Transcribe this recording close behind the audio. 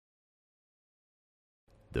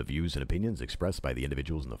The views and opinions expressed by the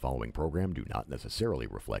individuals in the following program do not necessarily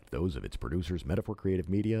reflect those of its producers, Metaphor Creative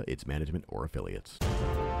Media, its management, or affiliates.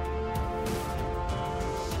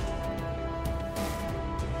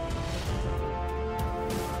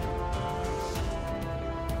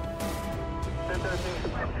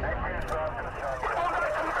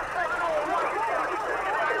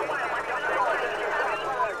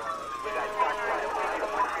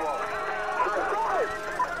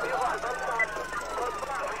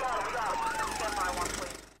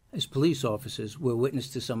 As police officers, we're witness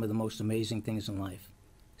to some of the most amazing things in life.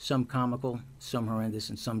 Some comical, some horrendous,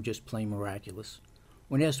 and some just plain miraculous.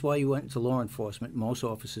 When asked why you went into law enforcement, most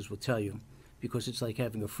officers will tell you, because it's like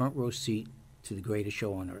having a front row seat to the greatest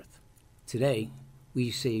show on earth. Today,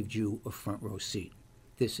 we saved you a front row seat.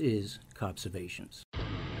 This is Cobservations.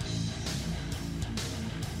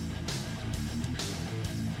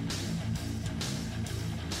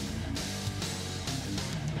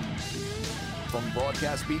 From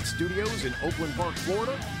Broadcast Beat Studios in Oakland Park,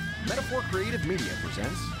 Florida, Metaphor Creative Media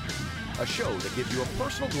presents a show that gives you a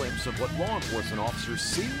personal glimpse of what law enforcement officers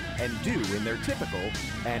see and do in their typical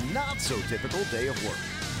and not so typical day of work.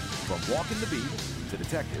 From walking the beat to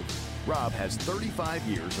detective, Rob has 35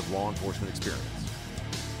 years of law enforcement experience.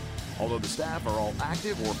 Although the staff are all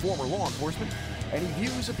active or former law enforcement, any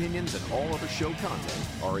views, opinions, and all other show content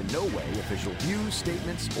are in no way official views,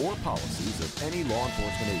 statements, or policies of any law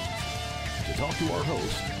enforcement agency. To talk to our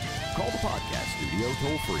host, call the podcast studio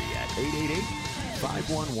toll-free at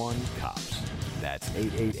 888-511-COPS. That's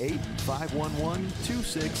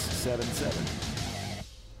 888-511-2677.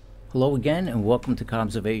 Hello again, and welcome to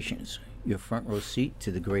Cobservations, your front row seat to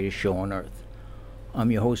the greatest show on earth. I'm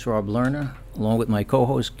your host, Rob Lerner, along with my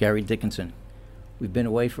co-host, Gary Dickinson. We've been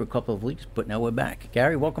away for a couple of weeks, but now we're back.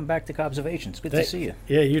 Gary, welcome back to Cobservations. Good to see you.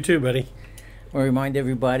 Yeah, you too, buddy. I want to remind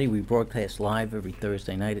everybody we broadcast live every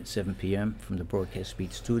Thursday night at 7 p.m. from the Broadcast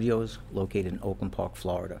Beat Studios located in Oakland Park,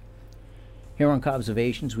 Florida. Here on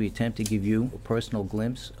Cobservations, we attempt to give you a personal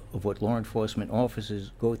glimpse of what law enforcement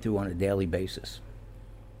officers go through on a daily basis.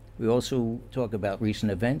 We also talk about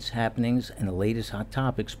recent events, happenings, and the latest hot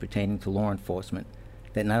topics pertaining to law enforcement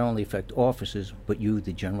that not only affect officers, but you,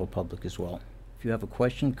 the general public, as well. If you have a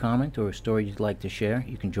question, comment, or a story you'd like to share,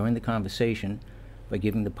 you can join the conversation by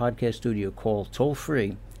giving the podcast studio a call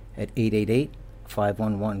toll-free at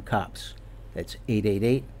 888-511-COPS. That's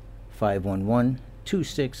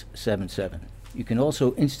 888-511-2677. You can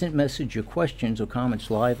also instant message your questions or comments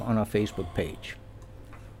live on our Facebook page.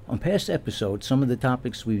 On past episodes, some of the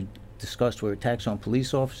topics we discussed were attacks on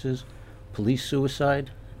police officers, police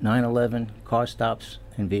suicide, 9/11, car stops,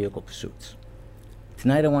 and vehicle pursuits.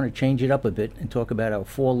 Tonight I want to change it up a bit and talk about our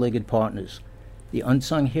four-legged partners, the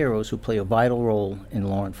unsung heroes who play a vital role in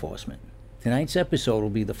law enforcement. Tonight's episode will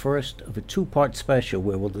be the first of a two-part special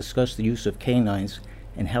where we'll discuss the use of canines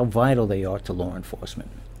and how vital they are to law enforcement.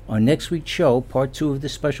 On next week's show, part 2 of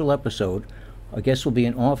this special episode, our guest will be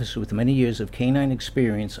an officer with many years of canine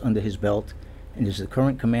experience under his belt and is the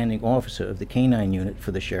current commanding officer of the canine unit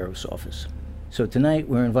for the Sheriff's Office. So tonight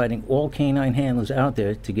we're inviting all canine handlers out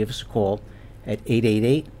there to give us a call at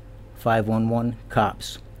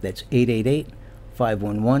 888-511-COPS. That's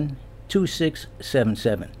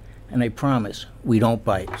 888-511-2677. And I promise we don't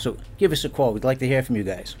bite. So give us a call. We'd like to hear from you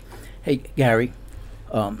guys. Hey, Gary,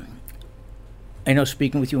 I know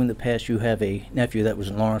speaking with you in the past, you have a nephew that was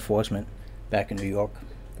in law enforcement back in New York.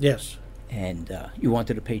 Yes. And you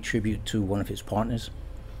wanted to pay tribute to one of his partners.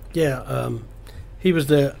 Yeah, he was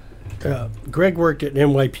Greg worked at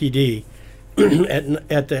NYPD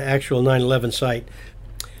at the actual 9/11 site,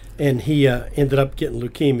 and he ended up getting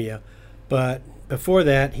leukemia. But before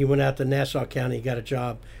that, he went out to Nassau County, got a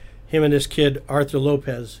job. Him and this kid, Arthur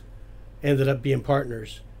Lopez, ended up being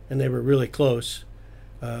partners, and they were really close.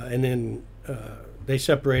 And then they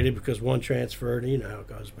separated because one transferred, you know how it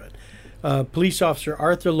goes. But police officer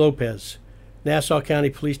Arthur Lopez, Nassau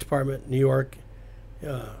County Police Department, New York,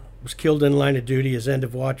 was killed in line of duty. His end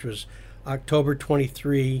of watch was October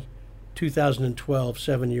 23, 2012,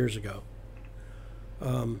 7 years ago.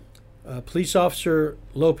 Police officer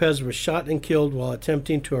Lopez was shot and killed while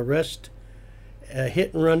attempting to arrest a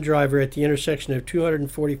hit-and-run driver at the intersection of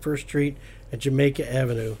 241st Street and Jamaica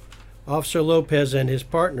Avenue. Officer Lopez and his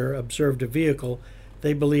partner observed a vehicle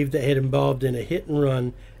they believed that had involved in a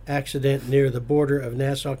hit-and-run accident near the border of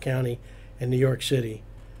Nassau County and New York City.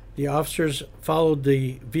 The officers followed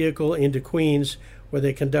the vehicle into Queens, where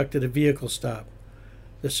they conducted a vehicle stop.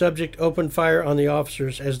 The subject opened fire on the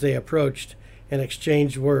officers as they approached and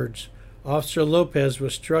exchanged words. Officer Lopez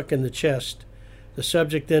was struck in the chest. The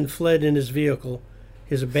subject then fled in his vehicle.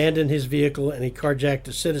 He abandoned his vehicle and he carjacked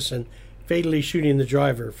a citizen, fatally shooting the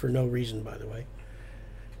driver for no reason, by the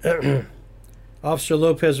way. Officer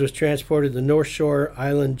Lopez was transported to the North Shore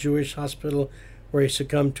Island Jewish Hospital, where he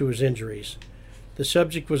succumbed to his injuries. The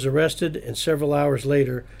subject was arrested and several hours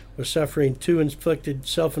later was suffering 2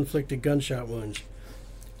 self-inflicted gunshot wounds.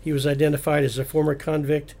 He was identified as a former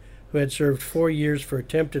convict who had served 4 years for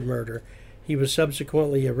attempted murder. He was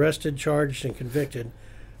subsequently arrested, charged, and convicted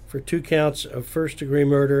for 2 counts of first-degree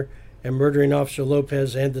murder and murdering Officer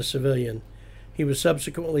Lopez and the civilian. He was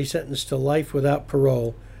subsequently sentenced to life without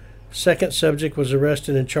parole. Second subject was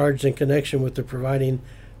arrested and charged in connection with providing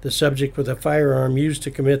the subject with a firearm used to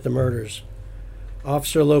commit the murders.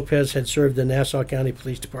 Officer Lopez had served the Nassau County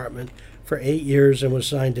Police Department for 8 years and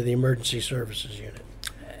was assigned to the Emergency Services Unit.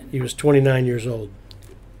 He was 29 years old.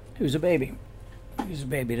 He was a baby. He was a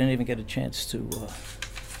baby. Didn't even get a chance to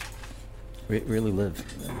really live.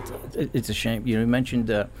 It's a shame. You mentioned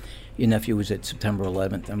your nephew was at September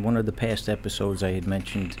 11th, and one of the past episodes I had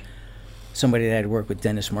mentioned somebody that had worked with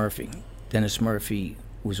Dennis Murphy. Dennis Murphy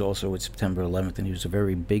was also at September 11th, and he was a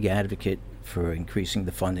very big advocate for increasing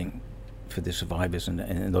the funding for the survivors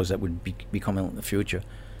and those that would be coming in the future.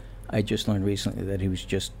 I just learned recently that he was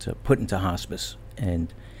just put into hospice,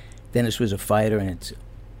 and Dennis was a fighter, and it's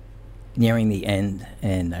nearing the end,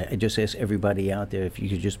 and I just ask everybody out there if you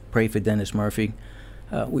could just pray for Dennis Murphy.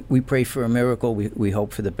 We pray for a miracle. We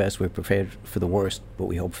hope for the best. We're prepared for the worst, but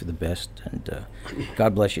we hope for the best, and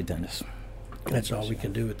God bless you, Dennis. That's all we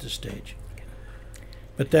can do at this stage.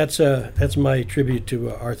 But that's my tribute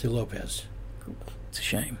to Arthur Lopez. It's a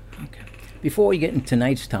shame. Okay. Before we get into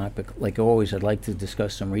tonight's topic, like always, I'd like to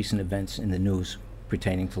discuss some recent events in the news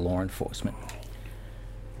pertaining to law enforcement.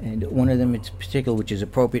 And one of them in particular, which is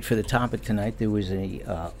appropriate for the topic tonight, there was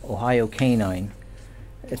a Ohio canine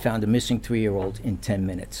that found a missing 3-year-old in 10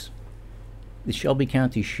 minutes. The Shelby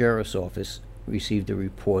County Sheriff's Office received a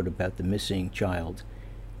report about the missing child,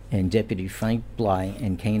 and Deputy Frank Bly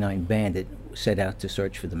and Canine Bandit set out to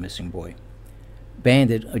search for the missing boy.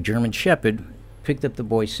 Bandit, a German Shepherd, picked up the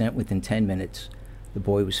boy's scent within 10 minutes. The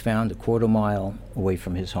boy was found a quarter mile away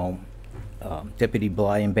from his home. Deputy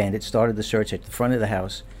Bly and Bandit started the search at the front of the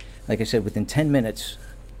house. Like I said, within 10 minutes,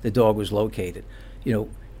 the dog was located.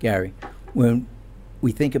 Gary, when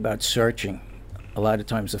we think about searching, a lot of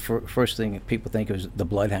times the first thing people think of is the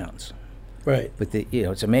bloodhounds. Right. But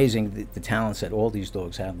it's amazing the talents that all these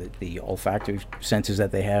dogs have, the olfactory senses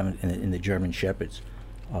that they have in the German Shepherds.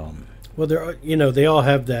 Well, they all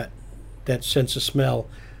have that sense of smell,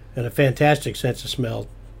 and a fantastic sense of smell,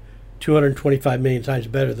 225 million times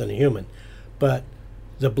better than a human. But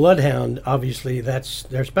the bloodhound, obviously, that's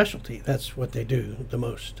their specialty. That's what they do the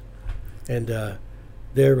most, and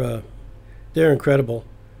they're incredible.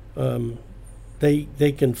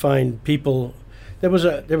 They can find people. There was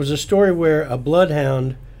a story where a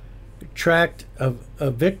bloodhound tracked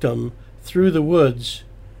a victim through the woods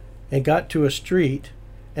and got to a street,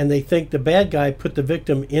 and they think the bad guy put the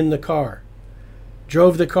victim in the car,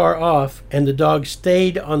 drove the car off, and the dog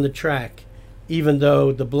stayed on the track, even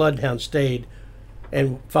though the bloodhound stayed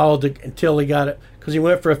and followed until he got it, because he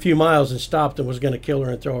went for a few miles and stopped and was going to kill her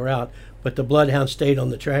and throw her out, but the bloodhound stayed on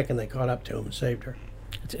the track and they caught up to him and saved her.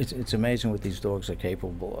 It's amazing what these dogs are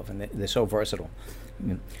capable of, and they're so versatile.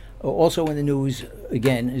 Also in the news,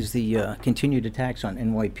 again, is the continued attacks on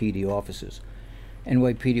NYPD officers.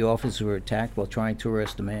 NYPD officers were attacked while trying to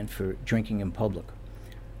arrest a man for drinking in public.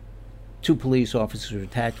 2 police officers were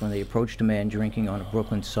attacked when they approached a man drinking on a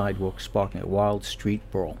Brooklyn sidewalk, sparking a wild street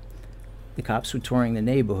brawl. The cops were touring the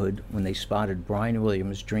neighborhood when they spotted Brian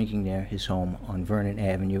Williams drinking near his home on Vernon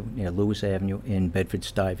Avenue, near Lewis Avenue in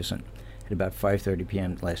Bedford-Stuyvesant, at about 5:30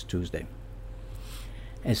 p.m. last Tuesday.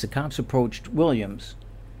 As the cops approached Williams,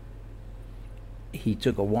 he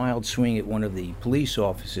took a wild swing at one of the police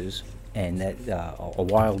officers, and that a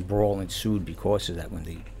wild brawl ensued because of that when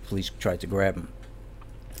the police tried to grab him.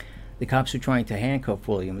 The cops were trying to handcuff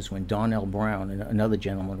Williams when Donnell Brown, another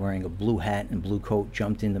gentleman wearing a blue hat and blue coat,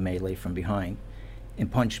 jumped in the melee from behind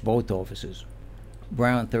and punched both officers.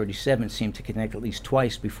 Brown, 37, seemed to connect at least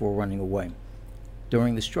twice before running away.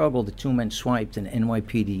 During the struggle, the 2 men swiped an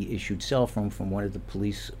NYPD issued cell phone from one of the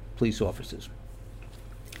police officers.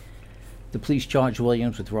 The police charged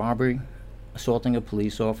Williams with robbery, assaulting a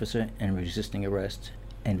police officer, and resisting arrest,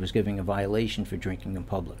 and was given a violation for drinking in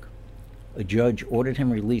public. A judge ordered him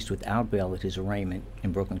released without bail at his arraignment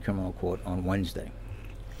in Brooklyn Criminal Court on Wednesday.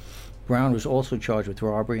 Brown was also charged with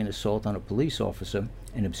robbery and assault on a police officer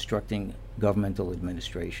and obstructing governmental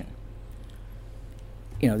administration.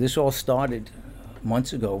 This all started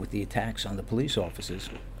months ago with the attacks on the police officers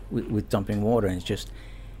with dumping water, and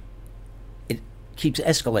it keeps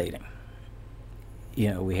escalating.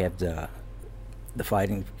 We have the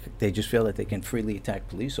fighting. They just feel that they can freely attack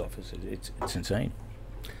police officers. It's insane.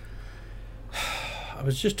 I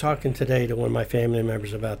was just talking today to one of my family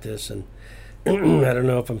members about this, and I don't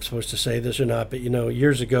know if I'm supposed to say this or not, but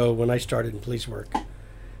years ago when I started in police work,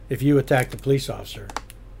 if you attacked a police officer,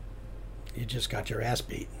 you just got your ass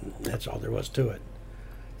beat. That's all there was to it.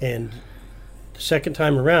 And the second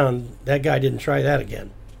time around, that guy didn't try that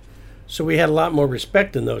again. So we had a lot more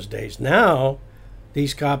respect in those days. Now,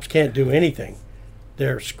 these cops can't do anything.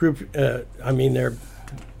 They're they're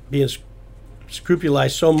being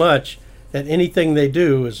scrupulized so much that anything they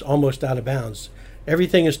do is almost out of bounds.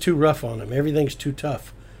 Everything is too rough on them. Everything's too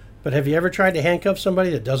tough. But have you ever tried to handcuff somebody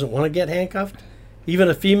that doesn't want to get handcuffed? Even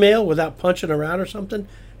a female, without punching her out or something?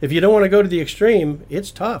 If you don't want to go to the extreme,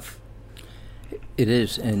 it's tough. It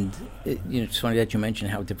is, and it's funny that you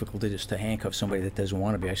mentioned how difficult it is to handcuff somebody that doesn't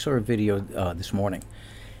want to be. I saw a video this morning,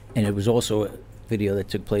 and it was also a video that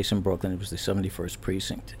took place in Brooklyn. It was the 71st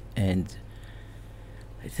Precinct, and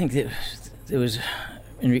I think there was,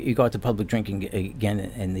 in regard to public drinking again,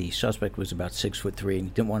 and the suspect was about 6'3" and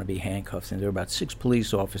he didn't want to be handcuffed, and there were about 6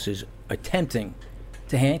 police officers attempting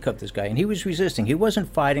to handcuff this guy, and he was resisting. He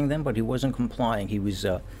wasn't fighting them, but he wasn't complying. He was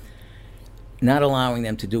not allowing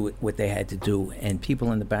them to do what they had to do, and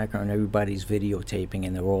people in the background, everybody's videotaping,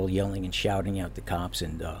 and they're all yelling and shouting out the cops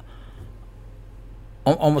and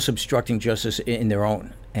almost obstructing justice in their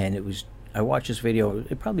own. And it was, I watched this video,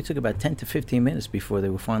 it probably took about 10 to 15 minutes before they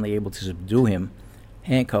were finally able to subdue him,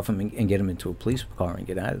 handcuff him, and get him into a police car and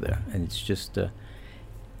get out of there. And it's just,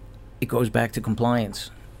 it goes back to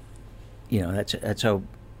compliance. That's how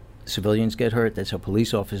civilians get hurt, that's how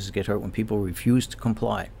police officers get hurt, when people refuse to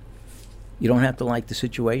comply. You don't have to like the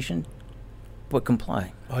situation, but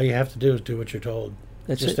comply. All you have to do is do what you're told.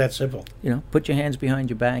 That's just it. that simple. Put your hands behind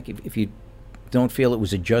your back. If you don't feel it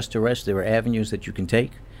was a just arrest, there are avenues that you can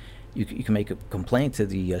take. You can make a complaint to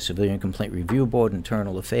the Civilian Complaint Review Board,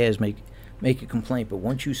 Internal Affairs, make a complaint. But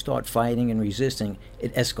once you start fighting and resisting,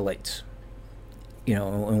 it escalates.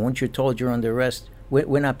 And once you're told you're under arrest,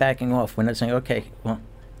 we're not backing off. We're not saying, okay, well,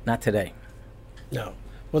 not today. No.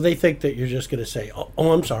 Well, they think that you're just going to say, oh,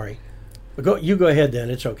 I'm sorry. But you go ahead then.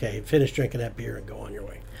 It's okay. Finish drinking that beer and go on your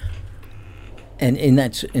way. And in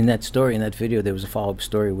that story, in that video, there was a follow-up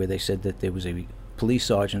story where they said that there was a police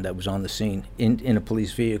sergeant that was on the scene in a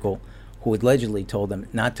police vehicle who allegedly told them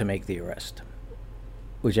not to make the arrest,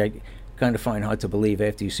 which I kind of find hard to believe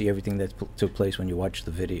after you see everything that took place when you watch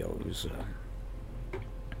the video. It was,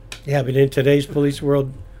 yeah, but in today's police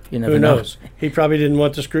world, you never who know. knows? He probably didn't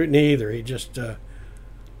want the scrutiny either. He just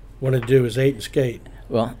wanted to do his 8 and skate.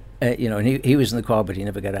 Well, and he was in the car, but he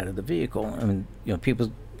never got out of the vehicle. I mean,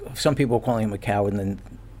 some people were calling him a coward, and then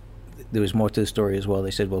there was more to the story as well.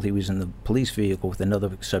 They said, well, he was in the police vehicle with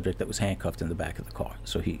another subject that was handcuffed in the back of the car,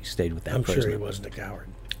 so he stayed with that I'm person. sure he wasn't a coward.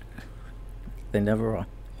 They never are.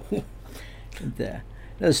 And,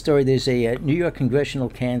 another story, there's a New York congressional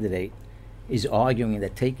candidate is arguing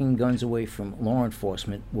that taking guns away from law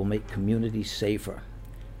enforcement will make communities safer.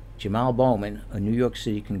 Jamal Bowman, a New York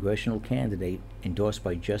City congressional candidate endorsed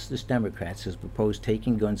by Justice Democrats, has proposed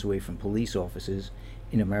taking guns away from police officers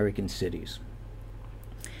in American cities.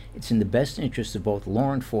 It's in the best interest of both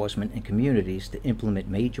law enforcement and communities to implement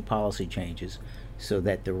major policy changes so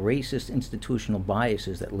that the racist institutional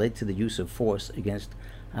biases that led to the use of force against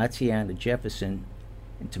Atiana Jefferson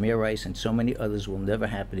and Tamir Rice and so many others will never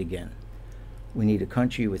happen again. We need a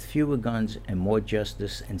country with fewer guns and more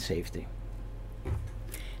justice and safety.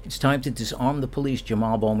 It's time to disarm the police,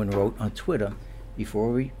 Jamal Bowman wrote on Twitter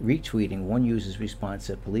before retweeting one user's response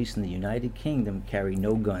that police in the United Kingdom carry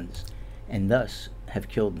no guns and thus have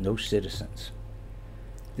killed no citizens.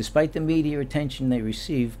 Despite the media attention they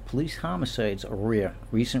receive, police homicides are rare.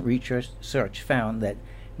 Recent research found that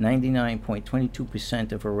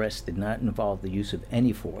 99.22% of arrests did not involve the use of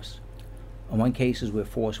any force. Among cases where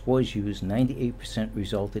force was used, 98%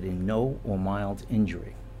 resulted in no or mild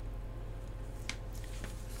injury.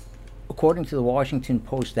 According to the Washington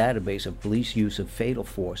Post database of police use of fatal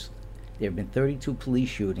force, there have been 32 police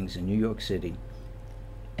shootings in New York City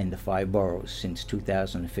and the 5 boroughs since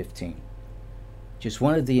 2015. Just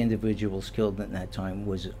one of the individuals killed at that time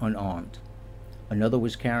was unarmed. Another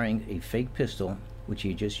was carrying a fake pistol, which he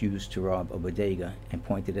had just used to rob a bodega, and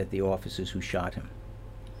pointed at the officers who shot him.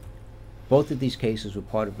 Both of these cases were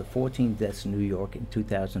part of the 14 deaths in New York in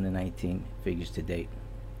 2019 figures to date.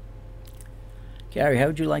 Gary, how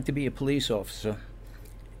would you like to be a police officer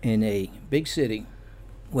in a big city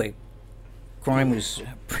where crime was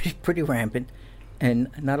pretty rampant and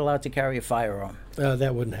not allowed to carry a firearm?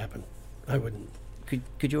 That wouldn't happen. I wouldn't.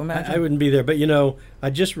 Could you imagine? I wouldn't be there. But, I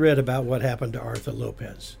just read about what happened to Arthur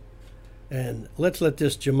Lopez. And let's let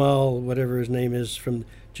this Jamal, whatever his name is, from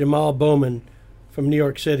Jamal Bowman from New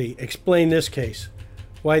York City, explain this case.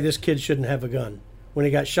 Why this kid shouldn't have a gun when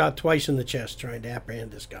he got shot twice in the chest trying to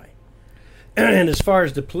apprehend this guy. And as far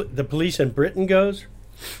as the police in Britain goes,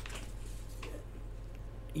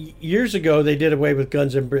 years ago they did away with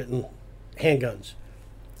guns in Britain, handguns.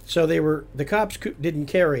 So the cops didn't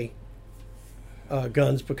carry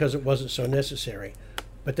guns because it wasn't so necessary.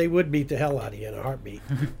 But they would beat the hell out of you in a heartbeat.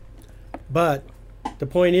 But the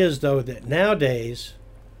point is, though, that nowadays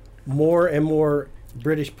more and more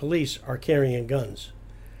British police are carrying guns.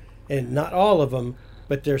 And not all of them,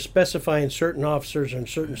 but they're specifying certain officers and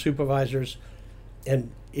certain supervisors.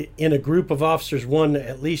 And in a group of officers, one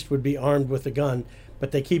at least would be armed with a gun,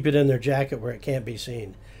 but they keep it in their jacket where it can't be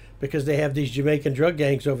seen. Because they have these Jamaican drug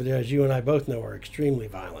gangs over there, as you and I both know, are extremely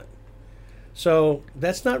violent. So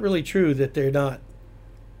that's not really true that they're not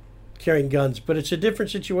carrying guns, but it's a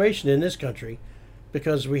different situation in this country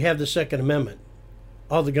because we have the Second Amendment.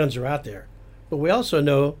 All the guns are out there. But we also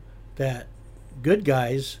know that good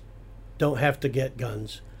guys don't have to get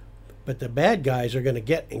guns, but the bad guys are going to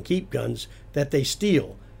get and keep guns that they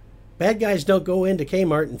steal. Bad guys don't go into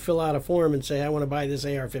Kmart and fill out a form and say, I want to buy this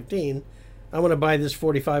AR-15, I want to buy this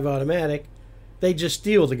 .45 automatic. They just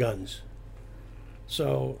steal the guns.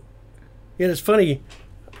 So, it's funny.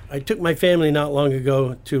 I took my family not long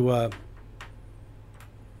ago to, I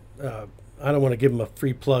don't want to give them a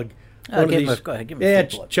free plug. Go ahead, give me a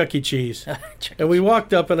free plug. Chuck E. Cheese. And we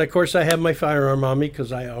walked up, and of course I have my firearm on me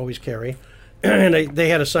because I always carry. And they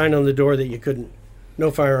had a sign on the door that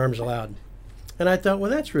no firearms allowed. And I thought,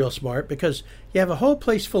 well, that's real smart because you have a whole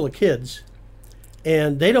place full of kids,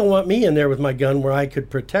 and they don't want me in there with my gun where I could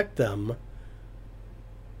protect them.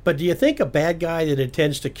 But do you think a bad guy that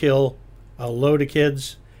intends to kill a load of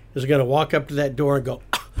kids is going to walk up to that door and go,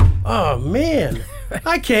 oh, man,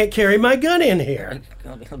 I can't carry my gun in here.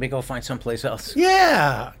 Let me go find someplace else.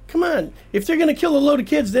 Yeah, come on. If they're going to kill a load of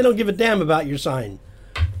kids, they don't give a damn about your sign.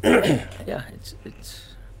 Yeah,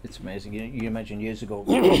 it's amazing. You imagine years ago,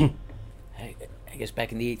 I guess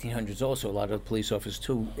back in the 1800s also, a lot of police officers,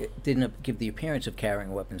 too, didn't give the appearance of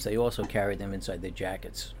carrying weapons. They also carried them inside their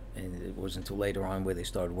jackets. And it wasn't until later on where they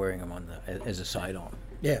started wearing them as a sidearm.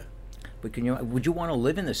 Yeah. But would you want to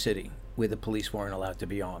live in a city where the police weren't allowed to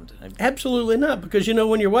be armed? Absolutely not, because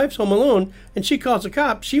when your wife's home alone and she calls a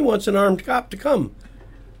cop, she wants an armed cop to come.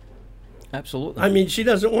 Absolutely. I mean, she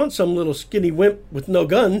doesn't want some little skinny wimp with no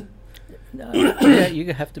gun. Yeah,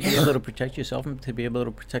 you have to be able to protect yourself and to be able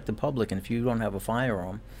to protect the public. And if you don't have a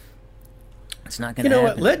firearm, it's not going to happen. You know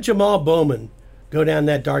what? Let Jamal Bowman go down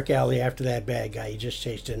that dark alley after that bad guy he just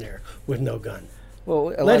chased in there with no gun. Well,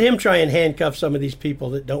 let him try and handcuff some of these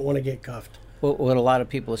people that don't want to get cuffed. Well, what a lot of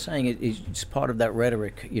people are saying is it's part of that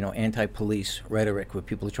rhetoric, anti-police rhetoric, where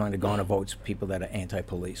people are trying to garner votes, people that are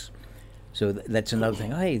anti-police. So that's another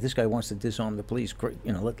thing. Hey, this guy wants to disarm the police.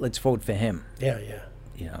 Let's vote for him. Yeah.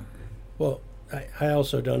 Well, I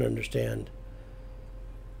also don't understand.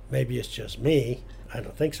 Maybe it's just me. I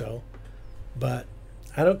don't think so. But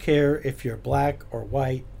I don't care if you're black or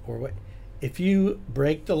white or what. If you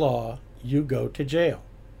break the law, you go to jail.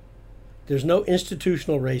 There's no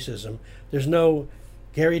institutional racism. There's no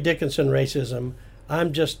Gary Dickinson racism.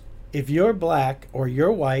 If you're black or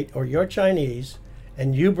you're white or you're Chinese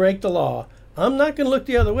and you break the law, I'm not going to look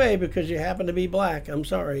the other way because you happen to be black. I'm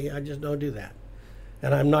sorry. I just don't do that.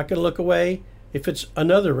 And I'm not going to look away if it's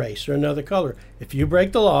another race or another color. If you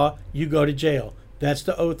break the law, you go to jail. That's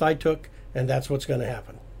the oath I took, and that's what's going to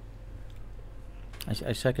happen.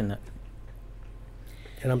 I second that.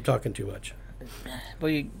 And I'm talking too much.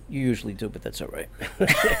 Well, you usually do, but that's all right.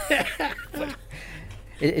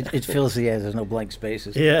 It fills the air. There's no blank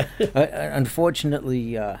spaces. Yeah.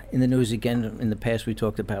 Unfortunately, in the news again, in the past we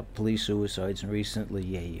talked about police suicides, and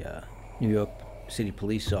recently a New York City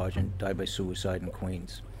police sergeant died by suicide in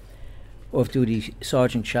Queens. Off-duty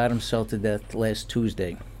sergeant shot himself to death last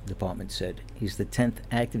Tuesday, the department said. He's the 10th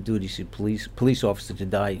active duty police officer to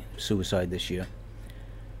die suicide this year.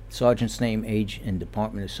 Sergeant's name, age, and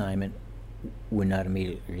department assignment were not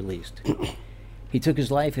immediately released. He took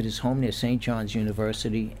his life at his home near St. John's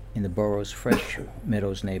University in the borough's Fresh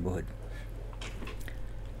Meadows neighborhood.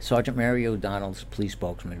 Sergeant Mary O'Donnell's police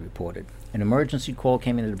spokesman reported. An emergency call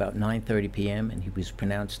came in at about 9:30 p.m. and he was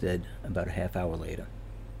pronounced dead about a half hour later.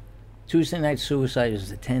 Tuesday night suicide is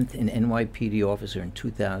the 10th in NYPD officer in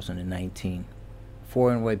 2019.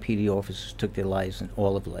 4 NYPD officers took their lives in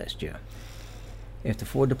all of last year. After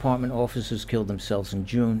 4 department officers killed themselves in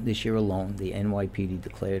June this year alone, the NYPD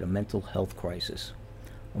declared a mental health crisis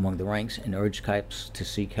among the ranks and urged cops to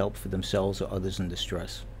seek help for themselves or others in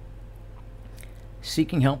distress.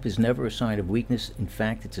 Seeking help is never a sign of weakness. In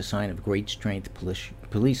fact, it's a sign of great strength,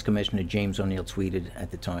 Police Commissioner James O'Neill tweeted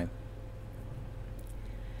at the time.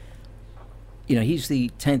 You know, he's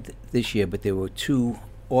the 10th this year, but there were 2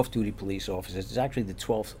 off-duty police officers. It's actually the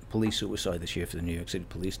 12th police suicide this year for the New York City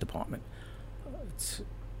Police Department. It's,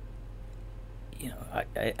 you know,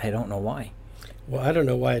 I don't know why. Well, I don't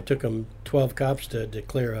know why it took them 12 cops to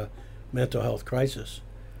declare a mental health crisis.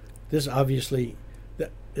 This obviously,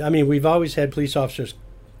 I mean, we've always had police officers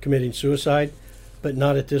committing suicide, but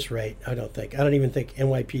not at this rate, I don't think. I don't even think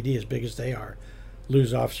NYPD, as big as they are,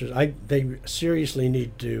 lose officers. They seriously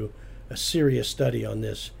need to do a serious study on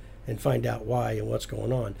this and find out why and what's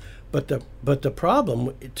going on. But the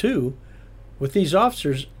problem, too, with these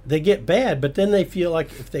officers, they get bad, but then they feel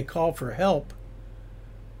like if they call for help,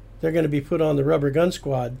 they're going to be put on the rubber gun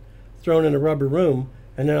squad, thrown in a rubber room,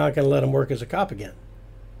 and they're not going to let them work as a cop again.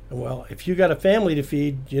 And well, if you got a family to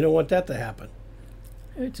feed, you don't want that to happen.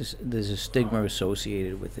 There's a stigma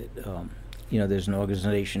associated with it. You know, there's an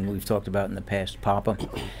organization we've talked about in the past, PAPA,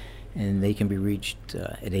 and they can be reached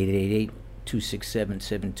at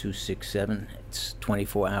 888-267-7267. It's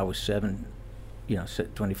 24 hours, 7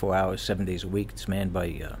 days a week. It's manned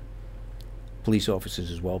by police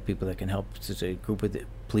officers as well, people that can help. It's a group of the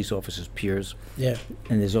police officers' peers. Yeah.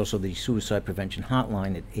 And there's also the suicide prevention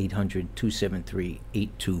hotline at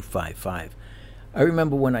 800-273-8255. I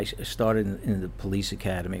remember when I started in the police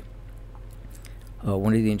academy,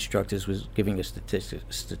 one of the instructors was giving us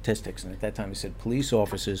statistics, and at that time he said police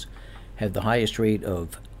officers have the highest rate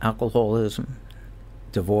of alcoholism,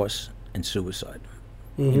 divorce, and suicide,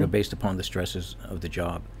 you know, based upon the stresses of the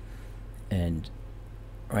job. And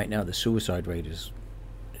right now the suicide rate is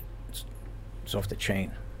it's off the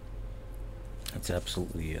chain. It's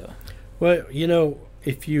absolutely Well, you know,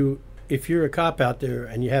 if you're a cop out there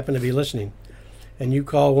and you happen to be listening and you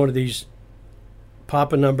call one of these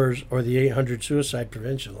PAPA numbers or the 800 suicide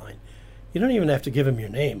prevention line, you don't even have to give them your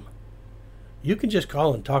name. You can just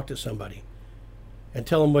call and talk to somebody and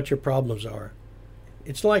tell them what your problems are.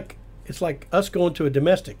 It's like us going to a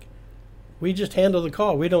domestic. We just handle the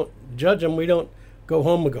call. We don't judge them. We don't go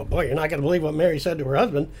home and go, boy, you're not going to believe what Mary said to her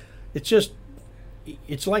husband.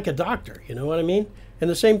 It's like a doctor, you know what I mean? And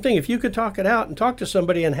the same thing, if you could talk it out and talk to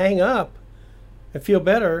somebody and hang up and feel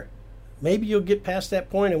better, maybe you'll get past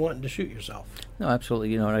that point of wanting to shoot yourself. No,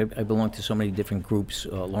 absolutely. You know, I belong to so many different groups,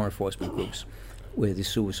 law enforcement groups, where the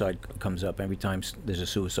suicide comes up. Every time there's a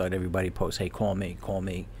suicide, everybody posts, hey, call me, call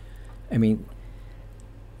me. I mean,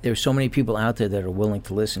 there's so many people out there that are willing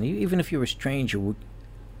to listen. Even if you're a stranger,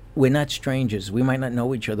 we're not strangers. We might not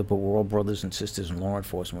know each other, but we're all brothers and sisters in law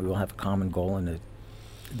enforcement. We all have a common goal, and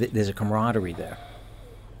there's a camaraderie there.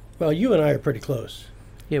 Well, you and I are pretty close.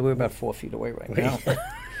 Yeah, we're about 4 feet away right now.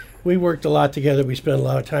 We worked a lot together. We spent a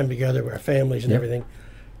lot of time together with our families and everything.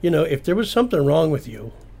 You know, if there was something wrong with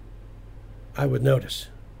you, I would notice.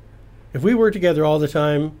 If we worked together all the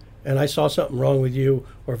time and I saw something wrong with you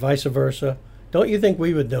or vice versa, don't you think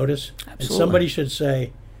we would notice? Absolutely. And somebody should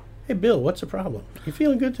say, hey, Bill, what's the problem? You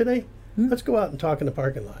feeling good today? Let's go out and talk in the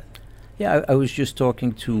parking lot. Yeah, I was just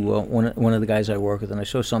talking to one of the guys I work with, and I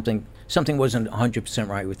saw something wasn't 100%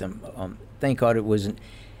 right with him. Thank God it wasn't.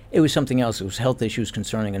 It was something else. It was health issues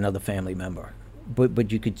concerning another family member.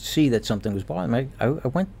 But you could see that something was bothering him. I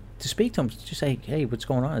went to speak to him to say, hey, what's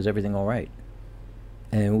going on? Is everything all right?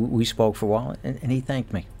 And we spoke for a while, and he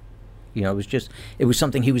thanked me. You know, it was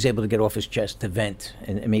something he was able to get off his chest to vent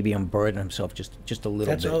and maybe unburden himself just a little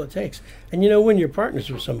bit. That's all it takes. And you know, when you're partners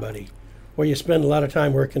with somebody, or you spend a lot of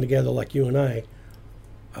time working together like you and I,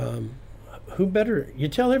 who better? You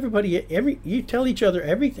tell everybody, you tell each other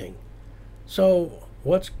everything. So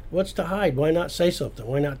what's to hide? Why not say something?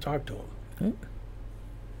 Why not talk to them?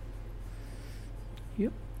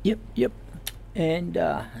 Yep. And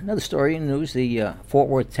another story in the news, the Fort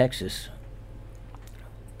Worth, Texas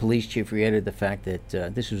police chief reiterated the fact that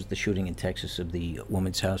this was the shooting in Texas of the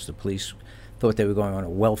woman's house. The police thought they were going on a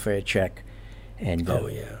welfare check. And,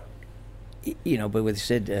 you know, but what he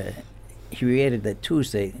said, he reiterated that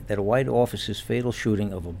Tuesday that a white officer's fatal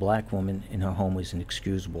shooting of a black woman in her home was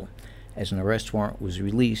inexcusable, as an arrest warrant was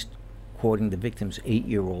released, quoting the victim's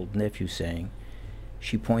 8-year-old nephew saying,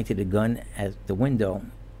 she pointed a gun at the window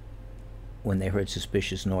when they heard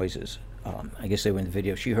suspicious noises. I guess they were in the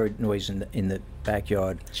video. She heard noise in the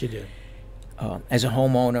backyard. She did. As a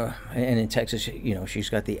homeowner, and in Texas, you know, she's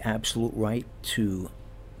got the absolute right to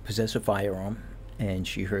possess a firearm, and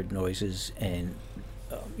she heard noises and,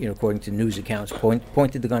 you know, according to news accounts,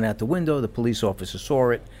 pointed the gun out the window. The police officer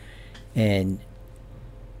saw it and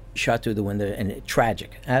shot through the window, and a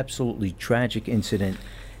tragic, absolutely tragic incident.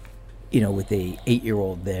 with a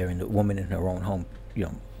 8-year-old there and a woman in her own home,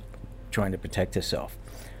 trying to protect herself.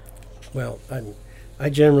 Well, I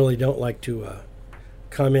generally don't like to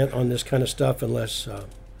comment on this kind of stuff unless,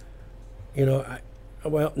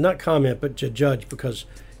 not comment, but to judge, because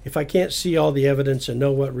if I can't see all the evidence and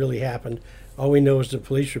know what really happened, all we know is the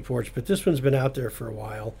police reports. But this one's been out there for a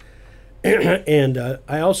while. And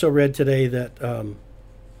I also read today that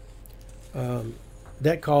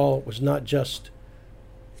that call was not just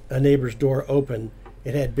a neighbor's door open.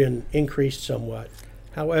 It had been increased somewhat.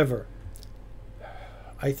 However,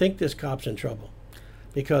 I think this cop's in trouble,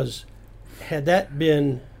 because had that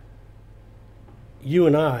been you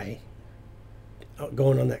and I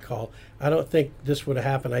going on that call, I don't think this would have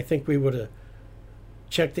happened. I think we would have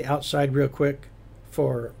checked the outside real quick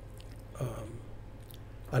for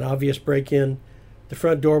an obvious break-in. The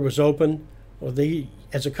front door was open. Well,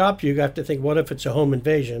 as a cop, you have to think, what if it's a home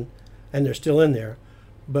invasion and they're still in there?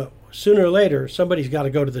 But sooner or later, somebody's got to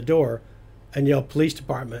go to the door and yell, "Police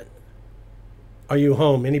department, are you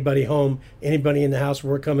home? Anybody home? Anybody in the house?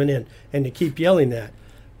 We're coming in." And to keep yelling that.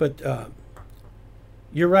 But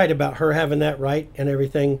you're right about her having that right and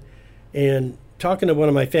everything. And talking to one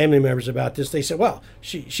of my family members about this, they said, well,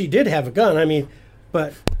 she did have a gun. I mean,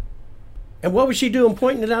 but, and what was she doing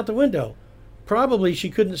pointing it out the window? Probably she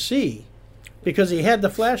couldn't see, because he had the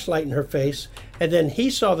flashlight in her face, and then he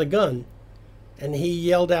saw the gun, and he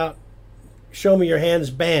yelled out, "Show me your hands,"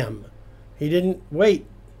 bam. He didn't wait.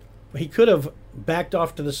 He could have backed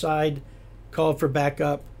off to the side, called for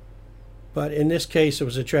backup, but in this case it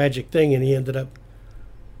was a tragic thing, and he ended up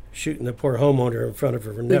shooting the poor homeowner in front of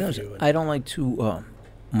her nephew. I don't like to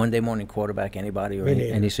Monday morning quarterback anybody or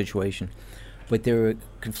any situation, but there are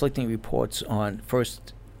conflicting reports on,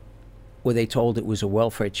 first, where they told it was a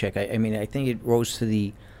welfare check. I mean, I think it rose to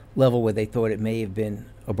the level where they thought it may have been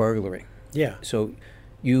a burglary. Yeah. So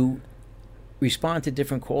you respond to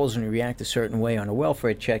different calls and you react a certain way. On a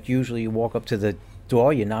welfare check, usually you walk up to the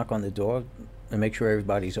door, you knock on the door, and make sure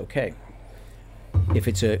everybody's okay. If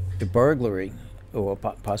it's a burglary, or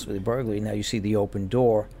possibly burglary, now you see the open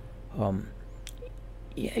door,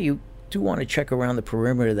 you do want to check around the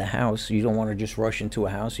perimeter of the house. You don't want to just rush into a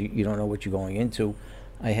house. You don't know what you're going into.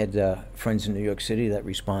 I had friends in New York City that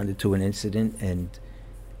responded to an incident, and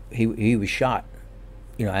he was shot.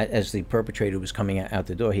 As the perpetrator was coming out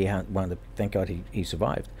the door, he wanted to thank God he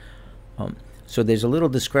survived. So there's a little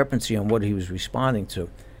discrepancy on what he was responding to.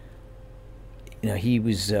 He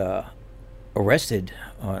was arrested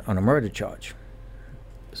on a murder charge.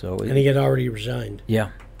 And he had already resigned.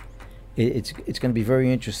 Yeah, it's going to be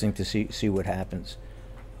very interesting to see what happens.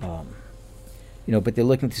 But they're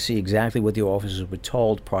looking to see exactly what the officers were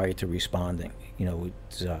told prior to responding.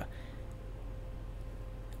 It's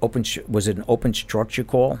was it an open structure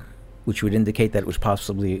call, which would indicate that it was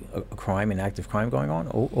possibly a crime, an active crime going on,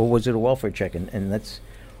 or was it a welfare check? And that's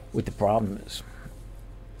what the problem is.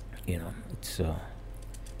 It's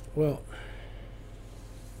well,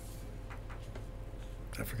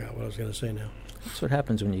 I forgot what I was going to say now. That's what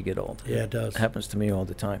happens when you get old. Yeah, it does. It happens to me all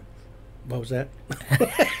the time. What was that?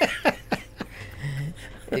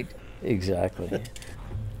 Exactly.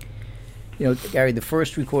 Gary, the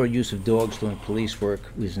first recorded use of dogs during police work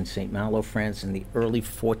was in St. Malo, France, in the early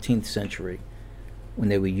 14th century, when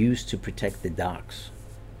they were used to protect the docks.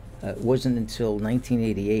 It wasn't until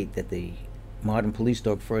 1988 that the modern police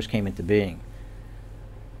dog first came into being.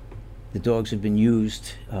 The dogs have been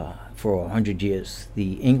used for 100 years.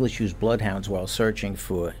 The English used bloodhounds while searching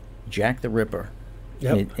for Jack the Ripper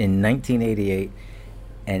in 1988,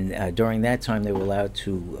 and during that time they were allowed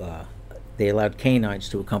to they allowed canines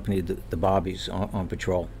to accompany the bobbies on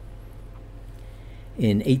patrol.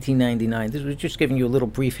 In 1899, this was just giving you a little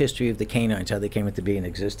brief history of the canines, how they came into being in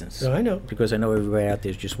existence. Oh, I know. Because I know everybody out there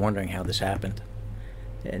is just wondering how this happened.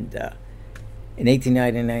 And in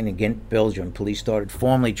 1899, in Ghent, Belgium, police started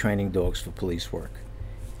formally training dogs for police work.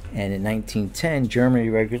 And in 1910, Germany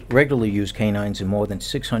regularly used canines in more than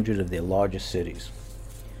 600 of their largest cities.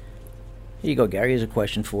 Here you go, Gary. Here's a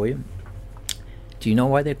question for you. Do you know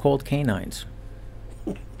why they're called canines?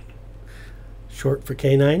 Short for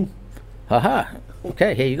canine? Haha.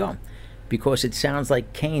 Okay, here you go. Because it sounds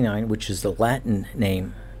like canine, which is the Latin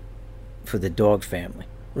name for the dog family.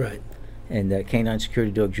 Right. And canine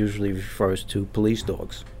security dogs usually refers to police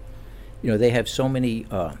dogs. They have so many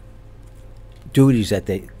duties that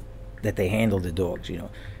they handle, the dogs.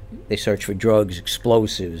 They search for drugs,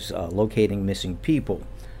 explosives, locating missing people,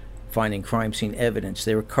 finding crime scene evidence.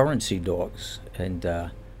 They're currency dogs, and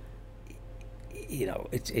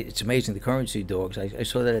it's amazing, the currency dogs. I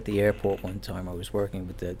saw that at the airport one time. I was working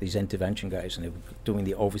with these intervention guys, and they were doing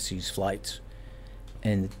the overseas flights,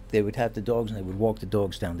 And they would have the dogs, and they would walk the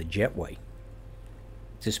dogs down the jetway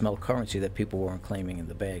to smell currency that people weren't claiming in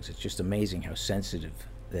the bags. It's just amazing how sensitive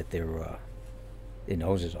that their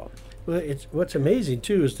noses are. Well, what's amazing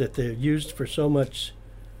too is that they're used for so much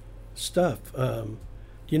stuff.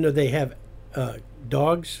 You know, they have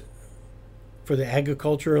dogs for the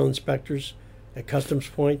agricultural inspectors at customs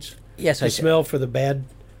points. Yes, to smell for the bad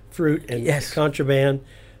fruit and contraband.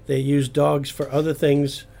 They use dogs for other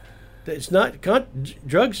things. It's not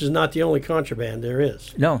drugs is not the only contraband there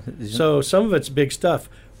is. No. So some of it's big stuff,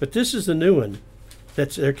 but this is the new one.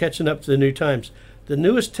 They're catching up to the new times. The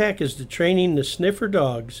newest tech is the training the sniffer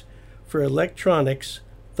dogs for electronics,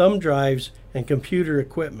 thumb drives, and computer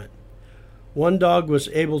equipment. One dog was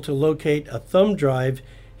able to locate a thumb drive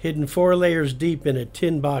hidden 4 layers deep in a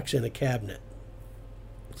tin box in a cabinet.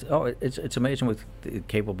 It's amazing what they're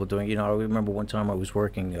capable of doing. You know, I remember one time I was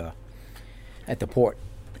working at the port,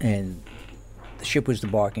 and the ship was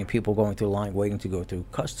debarking, people going through the line waiting to go through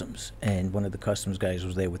customs. And one of the customs guys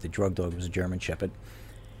was there with the drug dog. It was a German Shepherd.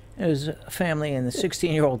 It was a family, and the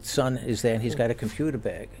 16-year-old son is there, and he's got a computer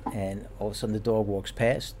bag. And all of a sudden the dog walks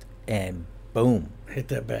past, and boom. Hit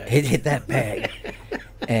that bag. Hit that bag.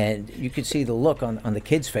 And you could see the look on the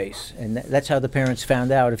kid's face. And that's how the parents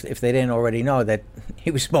found out, if they didn't already know, that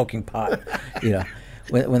he was smoking pot. You know,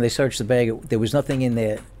 when they searched the bag, there was nothing in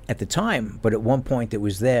there at the time, but at one point it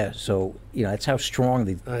was there. So, you know, that's how strong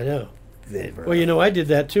I know. They were. Well, you know, I did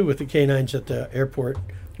that too with the canines at the airport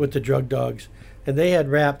with the drug dogs. And they had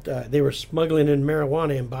wrapped, they were smuggling in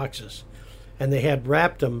marijuana in boxes. And they had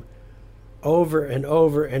wrapped them over and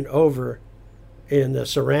over and over in the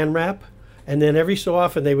saran wrap. And then every so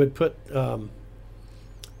often they would put,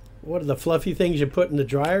 what are the fluffy things you put in the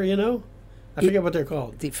dryer, you know? I forget what they're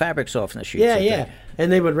called. The fabric softener sheets. Yeah.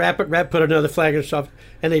 And they would put another flag of stuff,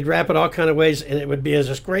 and they'd wrap it all kind of ways, and it would be as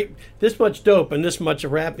a scrape, this much dope and this much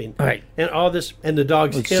of wrapping. Right. And all this, and the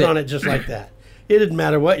dogs hit on it just like that. It didn't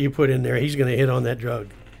matter what you put in there, he's going to hit on that drug.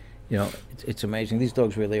 You know, it's amazing. These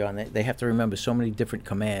dogs really are. They have to remember so many different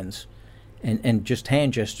commands, and just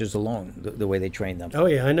hand gestures alone, the way they train them. Oh,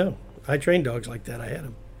 yeah, I know. I trained dogs like that. I had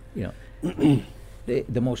them. You know,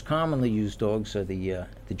 the most commonly used dogs are the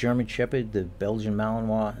German Shepherd, the Belgian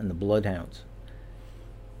Malinois, and the Bloodhounds.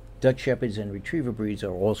 Dutch Shepherds and Retriever breeds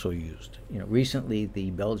are also used. You know, recently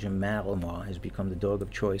the Belgian Malinois has become the dog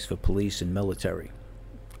of choice for police and military.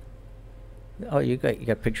 Oh, you got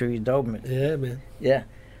a picture of your dog, man. Yeah, man. Yeah.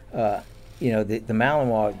 You know, the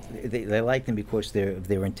Malinois, they like them because of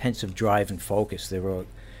their intensive drive and focus. They're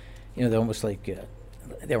almost like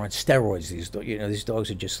they're on steroids. These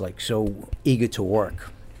dogs are just like so eager to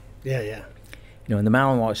work. Yeah. You know, and the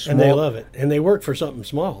Malinois is small. And they love it. And they work for something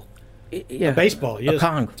small. Yeah. A baseball. You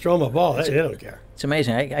just throw them a ball. They don't care. It's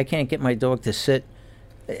amazing. I can't get my dog to sit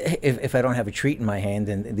if I don't have a treat in my hand.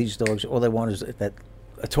 And these dogs, all they want is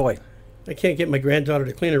a toy. I can't get my granddaughter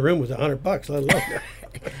to clean her room with $100, let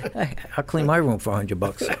alone. I'll clean my room for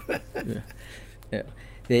 $100. Yeah.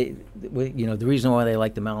 The reason why they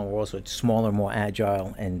like the Malinois also, it's smaller, more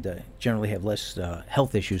agile, and generally have less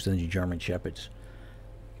health issues than the German Shepherds.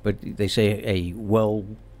 But they say a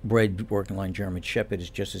well-bred working line German Shepherd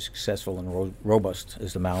is just as successful and robust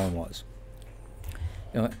as the Malinois.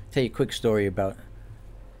 You know, I'll tell you a quick story about.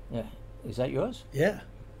 Yeah, is that yours? Yeah.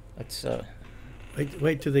 That's.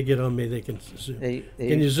 Wait till they get on me. They can zoom. Can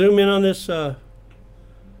you zoom in on this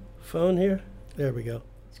phone here? There we go.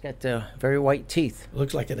 It's got very white teeth.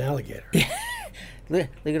 Looks like an alligator. Look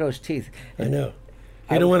at those teeth. I know.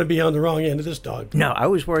 You don't want to be on the wrong end of this dog. No, I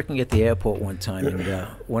was working at the airport one time, and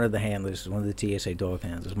one of the handlers, one of the TSA dog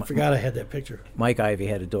handlers. I forgot I had that picture. Mike Ivey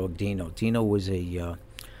had a dog, Dino. Dino was I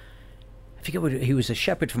forget what he was, a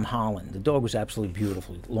shepherd from Holland. The dog was absolutely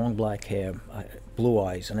beautiful, long black hair, blue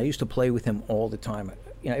eyes, and I used to play with him all the time.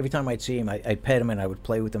 You know, every time I'd see him, I'd pet him and I would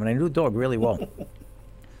play with him, and I knew the dog really well.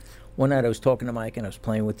 One night I was talking to Mike and I was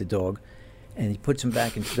playing with the dog, and he puts him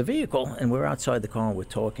back into the vehicle, and we're outside the car and we're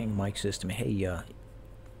talking. Mike says to me, "Hey, you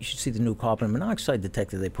should see the new carbon monoxide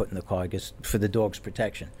detector they put in the car, I guess, for the dog's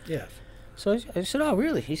protection." Yeah. So I said, "Oh,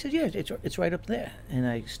 really?" He said, "Yeah, it's right up there." And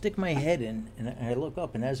I stick my head in, and I look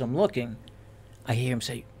up, and as I'm looking, I hear him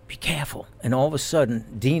say, "Be careful." And all of a sudden,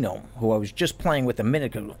 Dino, who I was just playing with a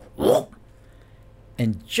minute ago, whoop,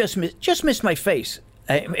 and just missed my face.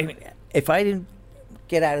 I mean, if I didn't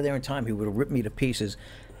get out of there in time, he would have ripped me to pieces.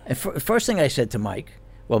 And first thing I said to Mike,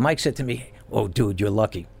 Mike said to me, "Oh, dude, you're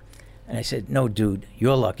lucky." And I said, "No, dude,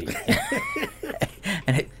 you're lucky."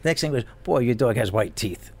 And the next thing was, "Boy, your dog has white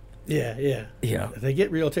teeth." Yeah. You know, they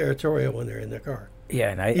get real territorial when they're in their car.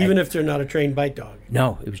 Yeah, and even if they're not a trained bite dog.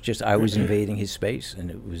 No, it was just I was invading his space, and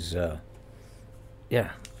it was,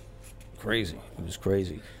 crazy. It was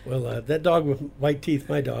crazy. Well, that dog with white teeth,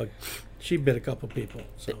 my dog, she bit a couple people.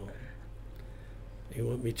 So you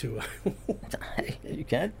want me to? You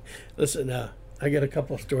can. Listen, I got a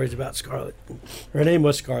couple of stories about Scarlett. Her name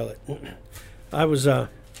was Scarlett. I was on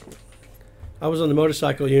the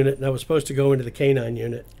motorcycle unit, and I was supposed to go into the canine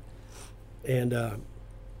unit. And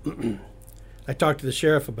I talked to the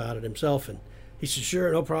sheriff about it himself, and he said,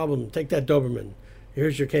 "Sure, no problem. Take that Doberman.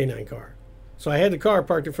 Here's your canine car." So I had the car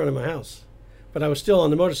parked in front of my house, but I was still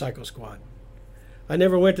on the motorcycle squad. I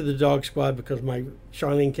never went to the dog squad because my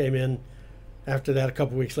Charlene came in after that a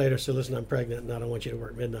couple weeks later, said, "Listen, I'm pregnant, and I don't want you to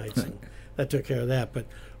work midnights." And that took care of that. But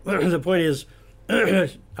the point is, I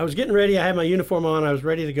was getting ready. I had my uniform on. I was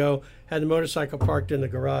ready to go. Had the motorcycle parked in the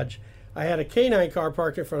garage. I had a canine car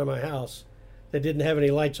parked in front of my house that didn't have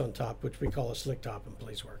any lights on top, which we call a slick top in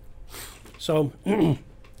police work. So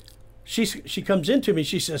she comes into me.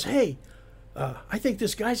 She says, "Hey, I think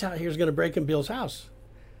this guy's out here is going to break in Bill's house."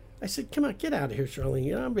 I said, "Come on, get out of here, Charlene.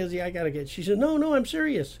 You know, I'm busy. I got to get." She said, No, I'm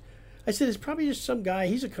serious." I said, "It's probably just some guy.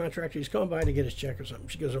 He's a contractor. He's coming by to get his check or something."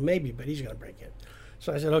 She goes, "Well, maybe, but he's going to break in."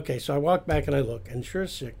 So I said, "Okay." So I walk back and I look, and sure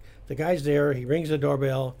as sick, the guy's there. He rings the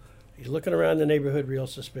doorbell. He's looking around the neighborhood real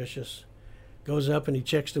suspicious. Goes up and he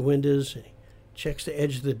checks the windows and he checks the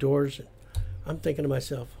edge of the doors. And I'm thinking to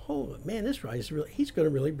myself, "Oh, man, this guy's he's going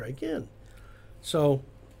to really break in." So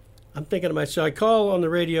I'm thinking to myself, I call on the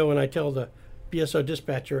radio and I tell the BSO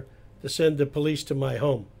dispatcher to send the police to my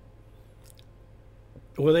home.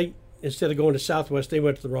 Well, instead of going to Southwest, they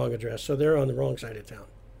went to the wrong address, so they're on the wrong side of town.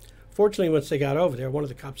 Fortunately, once they got over there, one of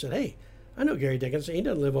the cops said, "Hey, I know Gary Dickinson. He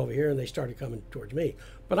doesn't live over here," and they started coming towards me.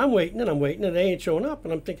 But I'm waiting, and they ain't showing up,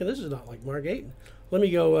 and I'm thinking, this is not like Mark Ayton. Let me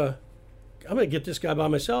go, I'm going to get this guy by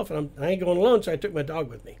myself, and I ain't going alone, so I took my dog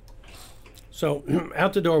with me. So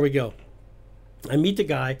out the door we go. I meet the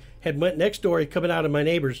guy, went next door, coming out of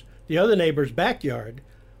the other neighbor's backyard,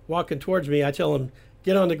 walking towards me. I tell him,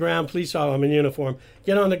 "Get on the ground, police officer, I'm in uniform.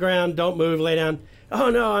 Get on the ground, don't move, lay down." "Oh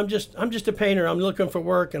no, I'm just a painter. I'm looking for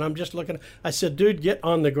work, and I'm just looking." I said, "Dude, get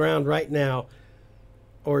on the ground right now,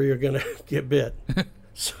 or you're gonna get bit."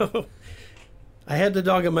 So I had the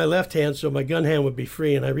dog in my left hand, so my gun hand would be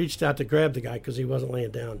free, and I reached out to grab the guy because he wasn't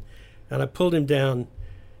laying down, and I pulled him down,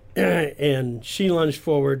 and she lunged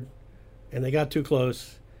forward, and they got too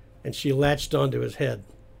close, and she latched onto his head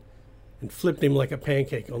and flipped him like a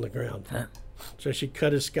pancake on the ground. Huh. So she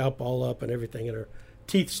cut his scalp all up and everything, and her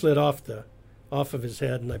teeth slid off of his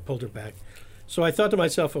head, and I pulled her back. So I thought to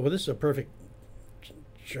myself, well, this is a perfect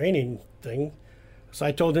training thing. So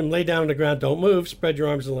I told him, "Lay down on the ground, don't move, spread your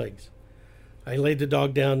arms and legs." I laid the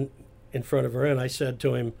dog down in front of her, and I said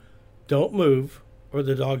to him, "Don't move, or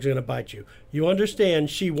the dog's going to bite you. You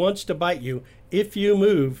understand, she wants to bite you. If you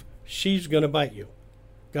move, she's going to bite you.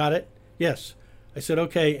 Got it?" "Yes." I said,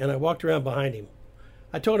 "Okay," and I walked around behind him.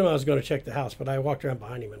 I told him I was going to check the house, but I walked around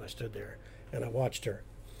behind him, and I stood there, and I watched her.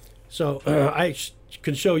 So I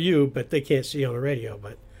can show you, but they can't see on the radio,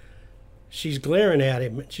 but she's glaring at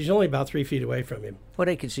him. She's only about 3 feet away from him. Well,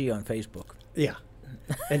 they can see you on Facebook. Yeah.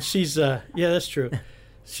 And she's, yeah, that's true.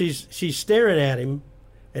 She's staring at him,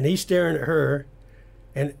 and he's staring at her,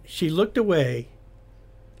 and she looked away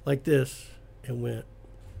like this and went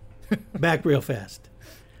back real fast.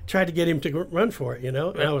 Tried to get him to run for it, you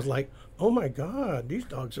know? And I was like, oh, my God, these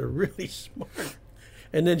dogs are really smart.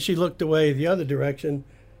 And then she looked away the other direction,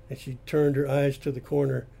 and she turned her eyes to the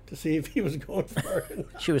corner to see if he was going for it.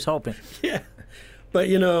 She was hoping. Yeah. But,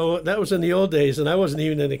 you know, that was in the old days, and I wasn't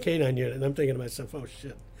even in the canine unit. And I'm thinking to myself, oh,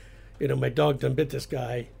 shit. You know, my dog done bit this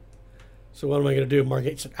guy. So what am I going to do?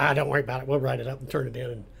 Margate said, don't worry about it. We'll write it up and turn it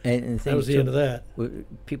in. And that was the end of that.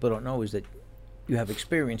 What people don't know is that you have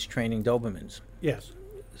experience training Dobermans. Yes.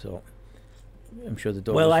 So I'm sure the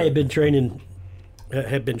dogs... Well, I had been training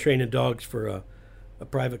dogs for a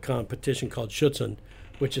private competition called Schutzen,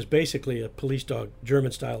 which is basically a police dog,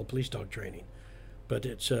 German-style police dog training. But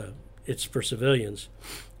it's for civilians.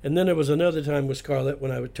 And then there was another time with Scarlett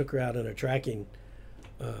when I took her out on a tracking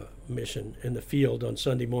mission in the field on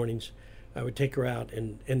Sunday mornings. I would take her out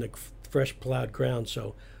in the fresh plowed ground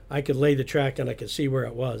so I could lay the track and I could see where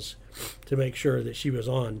it was to make sure that she was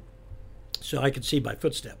on, so I could see by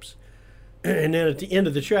footsteps. And then at the end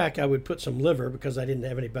of the track, I would put some liver because I didn't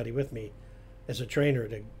have anybody with me as a trainer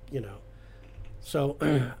to, you know. So,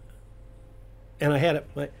 and I had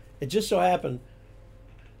it. It just so happened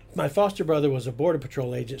my foster brother was a Border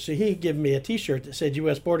Patrol agent, so he gave me a T-shirt that said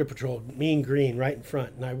U.S. Border Patrol, mean green, right in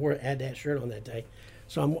front, and I had that shirt on that day.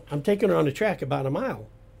 So I'm taking her on the track about a mile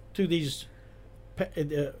to these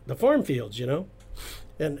the farm fields, you know,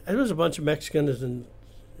 and there was a bunch of Mexicans and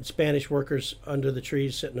Spanish workers under the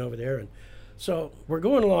trees sitting over there, and So we're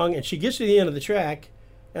going along, and she gets to the end of the track,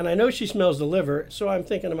 and I know she smells the liver, so I'm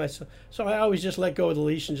thinking to myself, so I always just let go of the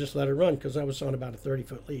leash and just let her run, because I was on about a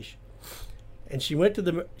 30-foot leash. And she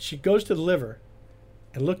goes to the liver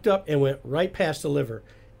and looked up and went right past the liver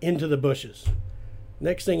into the bushes.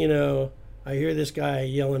 Next thing you know, I hear this guy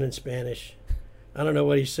yelling in Spanish. I don't know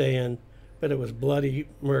what he's saying, but it was bloody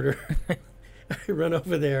murder. I run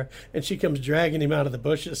over there, and she comes dragging him out of the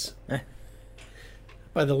bushes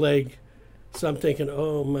by the leg. So I'm thinking,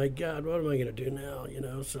 oh, my God, what am I going to do now?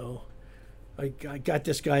 So I got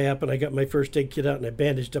this guy up, and I got my first aid kit out, and I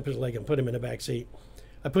bandaged up his leg and put him in the back seat.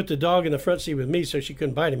 I put the dog in the front seat with me so she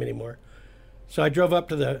couldn't bite him anymore. So I drove up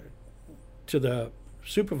to the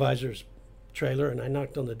supervisor's trailer, and I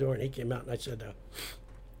knocked on the door, and he came out, and I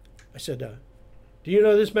said, do you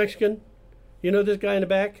know this Mexican? You know this guy in the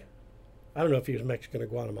back? I don't know if he was Mexican or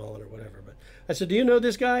Guatemalan or whatever, but I said, do you know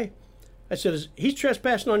this guy? I said, he's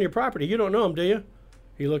trespassing on your property. You don't know him, do you?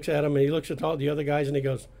 He looks at him, and he looks at all the other guys, and he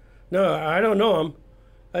goes, no, I don't know him.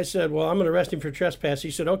 I said, well, I'm going to arrest him for trespass. He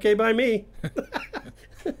said, okay, by me.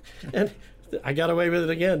 And I got away with it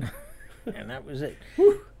again. And that was it.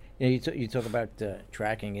 You talk about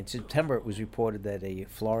tracking. In September, it was reported that a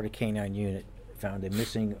Florida canine unit found a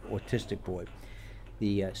missing autistic boy.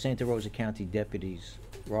 The Santa Rosa County deputies,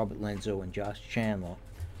 Robert Lenzo and Josh Chandler,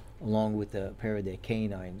 along with a pair of their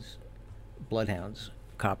canines, bloodhounds,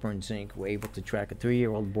 Copper and Zinc, were able to track a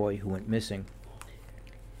 3-year-old boy who went missing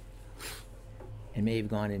and may have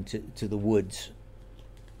gone into the woods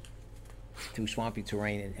through swampy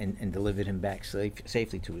terrain and delivered him back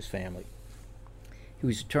safely to his family. He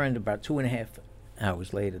was returned about 2.5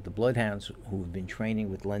 hours later. The bloodhounds, who have been training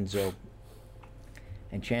with Lenzo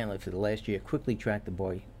and Chandler for the last year, quickly tracked the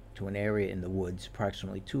boy to an area in the woods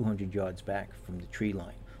approximately 200 yards back from the tree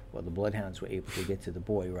line. While the bloodhounds were able to get to the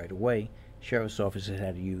boy right away, sheriff's officers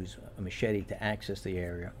had to use a machete to access the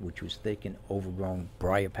area, which was thick and overgrown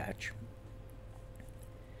briar patch.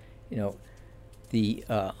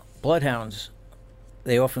 The bloodhounds,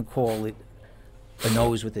 they often call it a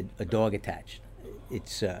nose with a dog attached.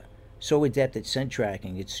 It's so adept at scent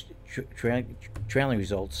tracking, its trailing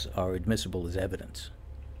results are admissible as evidence.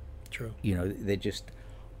 True. They're just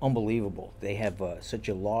unbelievable. They have such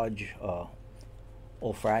a large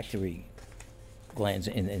olfactory glands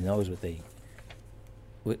in the nose,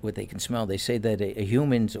 what they can smell. They say that a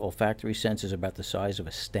human's olfactory sense is about the size of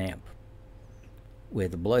a stamp, where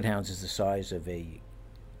the bloodhounds is the size of a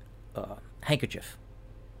handkerchief.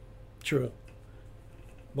 True.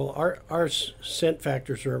 Well, our scent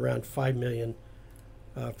factors are around 5 million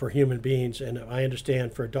for human beings, and I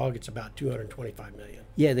understand for a dog it's about 225 million.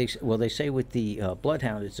 Yeah, they say with the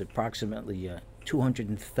bloodhound it's approximately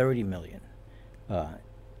 230 million,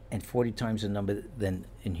 and 40 times the number than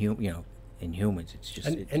in humans. It's just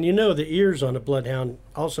and the ears on a bloodhound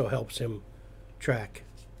also helps him track.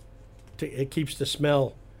 It keeps the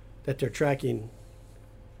smell that they're tracking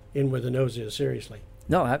in where the nose is, seriously.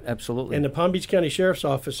 No, absolutely. And the Palm Beach County Sheriff's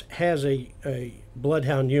Office has a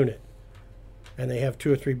bloodhound unit, and they have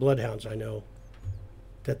 2 or 3 bloodhounds, I know,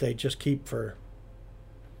 that they just keep for.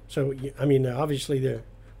 So, obviously they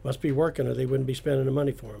must be working, or they wouldn't be spending the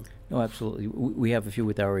money for them. No, absolutely. We have a few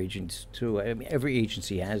with our agents, too. Every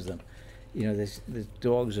agency has them. The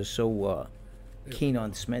dogs are so keen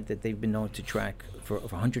on scent that they've been known to track for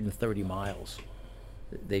 130 miles.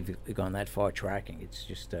 They've gone that far tracking. It's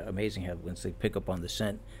just amazing how once they pick up on the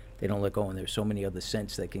scent, they don't let go, and there's so many other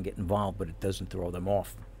scents that can get involved, but it doesn't throw them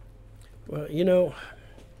off. Well,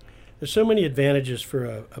 there's so many advantages for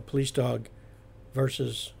a police dog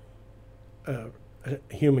versus a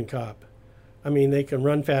human cop. They can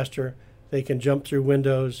run faster, they can jump through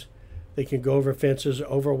windows, they can go over fences,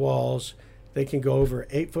 over walls, they can go over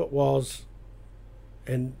 8-foot walls,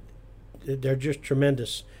 and they're just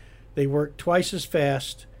tremendous. They work twice as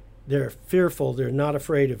fast. They're fearful. They're not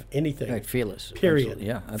afraid of anything. Right, fearless. Period. Absolutely.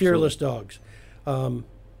 Yeah, absolutely. Fearless dogs.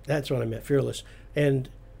 That's what I meant, fearless. And,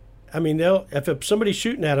 if somebody's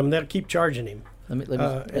shooting at them, they'll keep charging him. Let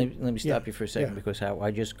me stop you for a second, because how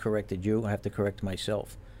I just corrected you. I have to correct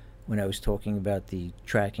myself. When I was talking about the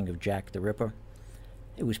tracking of Jack the Ripper,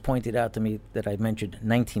 it was pointed out to me that I mentioned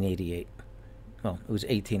 1988. Well, it was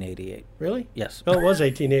 1888. Really? Yes. Oh, it was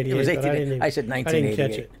 1888. It was 1888. I said 1988. I didn't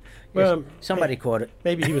catch it. Well, somebody caught it.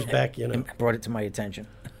 Maybe he was back, and brought it to my attention.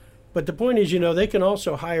 But the point is, they can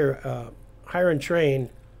also hire and train.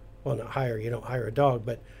 Well, not hire. You don't hire a dog,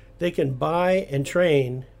 but they can buy and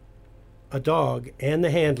train a dog and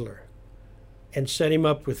the handler, and set him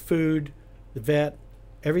up with food, the vet,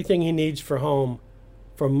 everything he needs for home,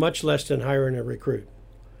 for much less than hiring a recruit.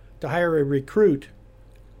 To hire a recruit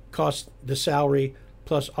costs the salary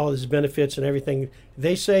plus all his benefits and everything.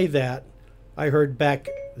 They say that I heard back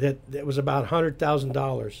that it was about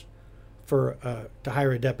 $100,000 for to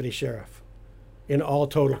hire a deputy sheriff in all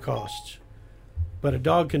total costs. But a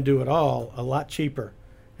dog can do it all a lot cheaper,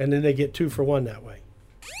 and then they get 2 for 1 that way.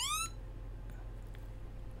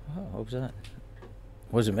 Oh, what was that?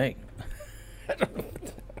 Wasn't me.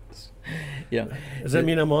 Yeah. Does that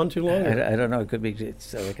mean I'm on too long? I don't know. It could be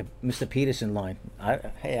it's like a Mr. Peterson line.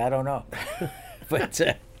 I don't know. But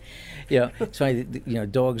it's funny.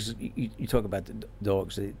 Dogs. You talk about the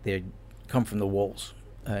dogs. They come from the wolves,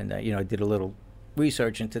 and I did a little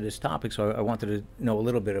research into this topic, so I wanted to know a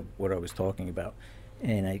little bit of what I was talking about.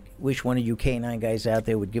 And I wish one of you K9 guys out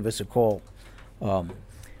there would give us a call.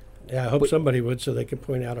 Yeah, I hope somebody would, so they can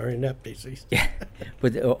point out our ineptitudes. Yeah,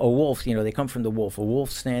 but a wolf, they come from the wolf. A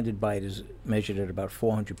wolf's standard bite is measured at about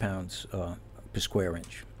 400 pounds per square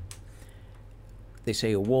inch. They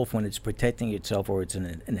say a wolf, when it's protecting itself or it's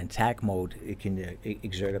in an attack mode, it can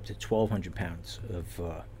exert up to 1,200 pounds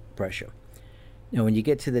of pressure. Now, when you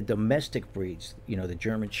get to the domestic breeds, the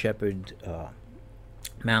German Shepherd,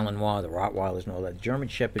 Malinois, the Rottweilers and all that, the German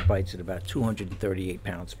Shepherd bites at about 238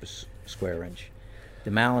 pounds per square inch. The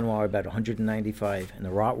Malinois are about 195, and the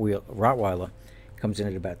Rottweiler comes in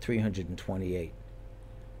at about 328.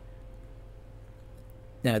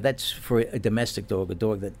 Now, that's for a domestic dog, a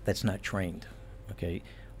dog that's not trained. Okay,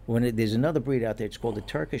 there's another breed out there. It's called the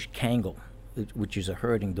Turkish Kangal, which is a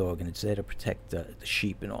herding dog, and it's there to protect the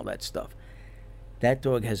sheep and all that stuff. That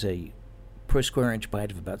dog has a per square inch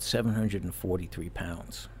bite of about 743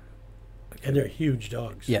 pounds. Okay. And they're huge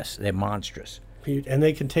dogs. Yes, they're monstrous. Huge, and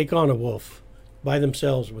they can take on a wolf by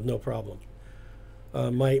themselves with no problem.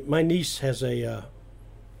 My niece has an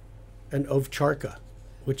Ovcharka,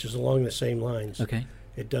 which is along the same lines. Okay.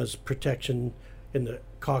 It does protection in the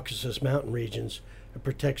Caucasus mountain regions. It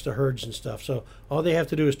protects the herds and stuff. So all they have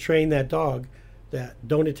to do is train that dog that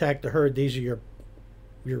don't attack the herd. These are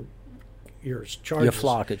your charges. Your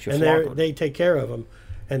flock. It's your and flock. They take care of them.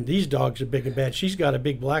 And these dogs are big and bad. She's got a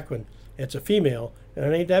big black one. It's a female, and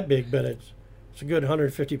it ain't that big, but it's a good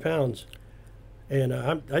 150 pounds. And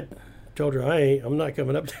I told her I'm not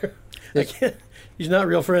coming up there. I can't. He's not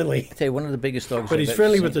real friendly. I tell you, one of the biggest dogs. But he's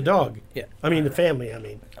friendly with the dog. Yeah. I mean, the family.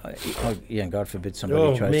 Yeah, and God forbid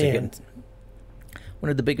somebody tries to get. One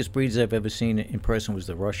of the biggest breeds I've ever seen in person was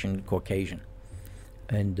the Russian Caucasian.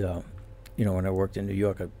 And when I worked in New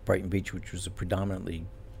York at Brighton Beach, which was a predominantly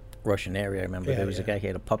Russian area, I remember there was a guy who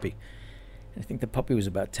had a puppy. I think the puppy was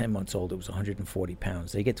about 10 months old. It was 140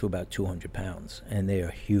 pounds. They get to about 200 pounds, and they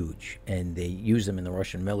are huge. And they use them in the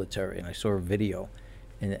Russian military. And I saw a video,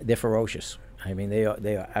 and they're ferocious. I mean, they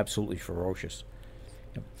are absolutely ferocious.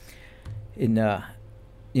 In the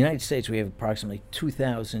United States, we have approximately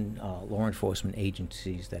 2,000 law enforcement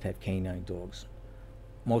agencies that have canine dogs.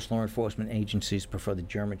 Most law enforcement agencies prefer the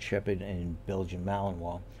German Shepherd and Belgian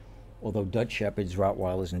Malinois, although Dutch Shepherds,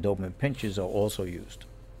 Rottweilers, and Doberman Pinschers are also used.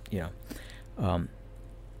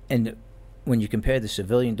 And when you compare the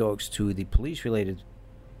civilian dogs to the police-related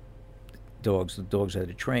dogs, the dogs that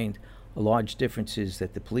are trained, a large difference is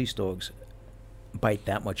that the police dogs bite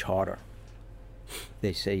that much harder.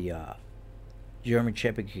 They say German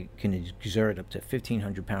Shepherd can exert up to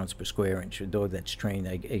 1,500 pounds per square inch. A dog that's trained,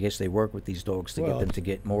 I guess they work with these dogs to get them to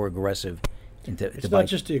get more aggressive. It's not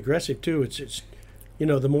just the aggressive, too. It's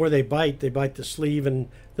the more they bite the sleeve, and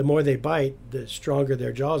the more they bite, the stronger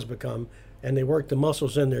their jaws become, and they work the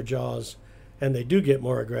muscles in their jaws, and they do get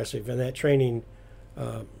more aggressive, and that training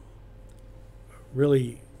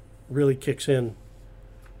really, really kicks in.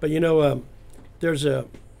 But, there's Mr.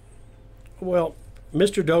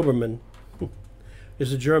 Doberman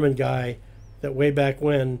is a German guy that way back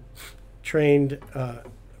when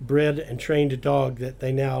bred and trained a dog that the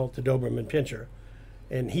Doberman Pinscher.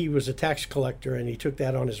 And he was a tax collector, and he took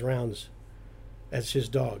that on his rounds as his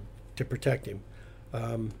dog to protect him.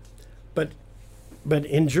 But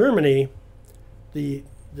in Germany, the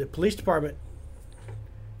police department,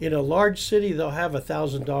 in a large city, they'll have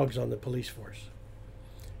 1,000 dogs on the police force,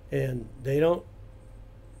 and they don't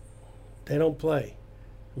play.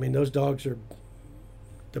 I mean, those dogs are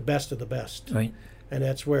the best of the best, right? And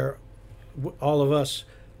that's where all of us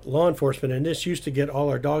law enforcement, and this used to get all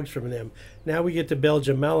our dogs from them. Now we get the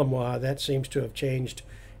Belgian Malinois. That seems to have changed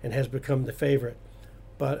and has become the favorite.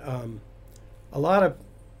 But a lot of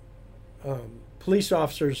police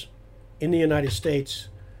officers in the United States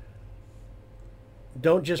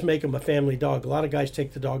don't just make them a family dog. A lot of guys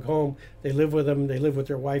take the dog home. They live with them. They live with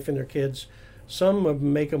their wife and their kids. Some of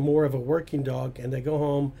them make them more of a working dog, and they go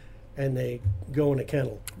home and they go in a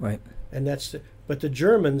kennel. Right. And but the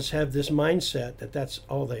Germans have this mindset that that's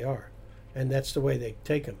all they are. and that's the way they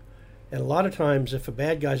take them. And a lot of times, if a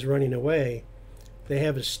bad guy's running away, they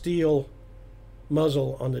have a steel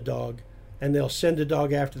muzzle on the dog, and they'll send the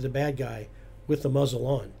dog after the bad guy with the muzzle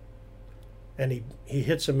on. And he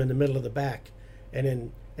hits him in the middle of the back, and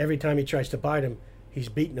then every time he tries to bite him, he's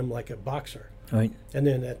beating him like a boxer. Right. And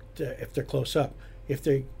then if they're close up, if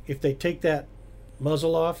they take that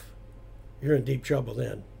muzzle off, you're in deep trouble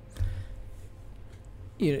then.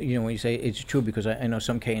 You know when you say it's true, because I know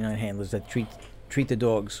some canine handlers that treat the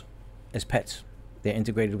dogs as pets. They're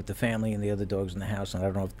integrated with the family and the other dogs in the house, and I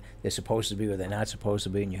don't know if they're supposed to be or they're not supposed to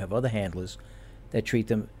be. And you have other handlers that treat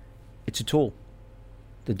them. It's a tool.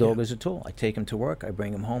 The dog is a tool. I take him to work. I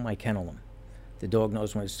bring him home. I kennel him. The dog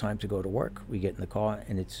knows when it's time to go to work. We get in the car,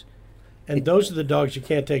 and it's. And those are the dogs you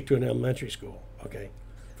can't take to an elementary school, okay,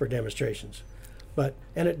 for demonstrations.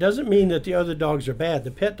 And it doesn't mean that the other dogs are bad.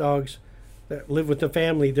 The pet dogs that live with the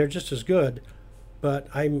family, they're just as good. But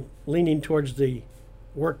I'm leaning towards the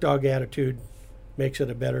work dog attitude makes it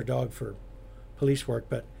a better dog for police work.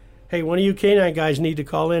 But hey, one of you canine guys need to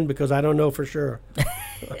call in, because I don't know for sure.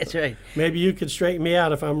 That's right. Maybe you could straighten me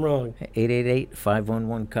out if I'm wrong.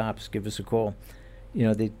 888-511-COPS. Give us a call.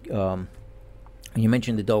 You know, you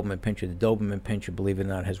mentioned the Doberman Pinscher. The Doberman Pinscher, believe it or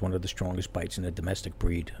not, has one of the strongest bites in the domestic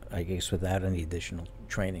breed. I guess without any additional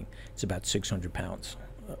training, it's about 600 pounds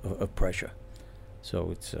of pressure.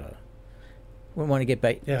 So it's we want to get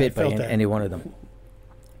bit by any one of them.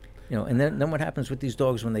 You know, and then what happens with these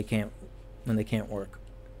dogs when they can't work?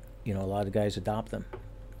 You know, a lot of guys adopt them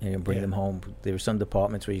and bring them home. There are some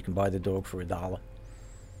departments where you can buy the dog for $1.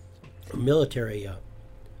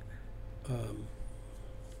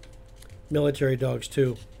 Military dogs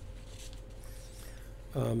too.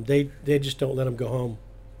 They just don't let them go home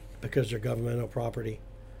because they're governmental property.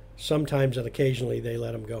 Sometimes and occasionally they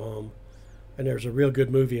let them go home. And there's a real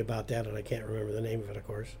good movie about that, and I can't remember the name of it, of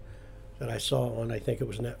course, that I saw on, I think it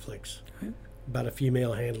was Netflix, about a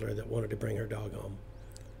female handler that wanted to bring her dog home,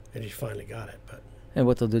 and she finally got it. And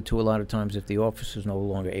what they'll do too, a lot of times, if the officer's no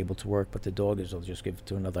longer able to work, but the dog is, they'll just give it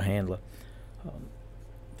to another handler.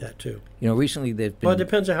 That too. You know, recently they've been. Well, it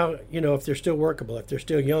depends on how, if they're still workable. If they're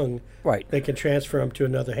still young, right, they can transfer them to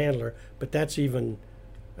another handler. But that's even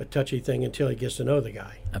a touchy thing until he gets to know the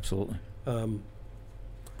guy. Absolutely.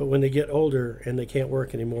 But when they get older and they can't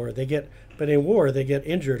work anymore, but in war they get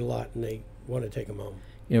injured a lot, and they want to take them home.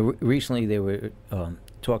 You know, recently there were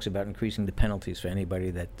talks about increasing the penalties for anybody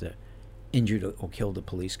that injured or killed a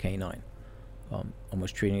police canine.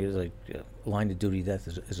 Almost treating it as like line of duty death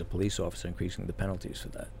as a police officer, increasing the penalties for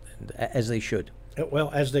that, and as they should. Well,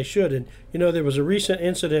 as they should. And there was a recent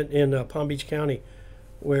incident in Palm Beach County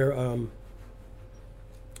where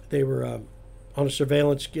they were on a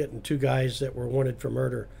surveillance getting two guys that were wanted for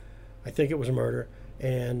murder. I think it was murder.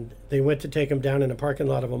 And they went to take them down in a parking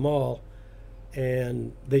lot of a mall,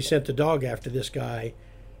 and they sent the dog after this guy,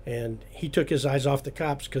 and he took his eyes off the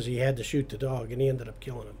cops because he had to shoot the dog, and he ended up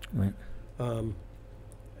killing him. Right.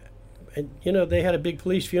 And they had a big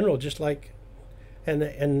police funeral, just like, and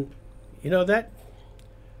that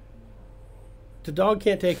the dog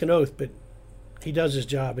can't take an oath, but he does his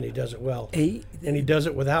job, and he does it well, and he does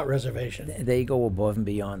it without reservation. They go above and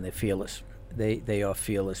beyond. They're fearless. They are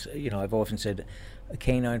fearless. I've often said a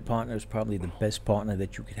canine partner is probably the best partner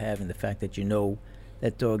that you could have, in the fact that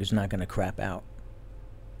that dog is not going to crap out.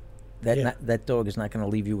 That dog is not going to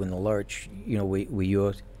leave you in the lurch. Where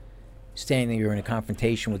you're standing, you're in a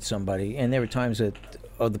confrontation with somebody, and there were times that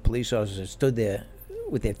other police officers stood there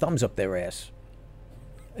with their thumbs up their ass.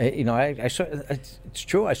 I saw. It's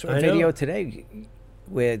true. I saw a video today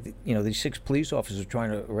where these 6 police officers were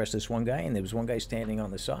trying to arrest this one guy, and there was one guy standing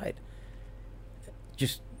on the side,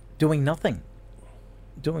 just doing nothing.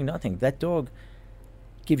 That dog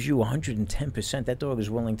gives you 110%. That dog is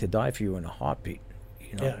willing to die for you in a heartbeat.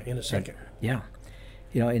 Yeah, in a second. And,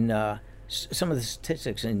 in some of the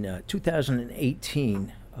statistics in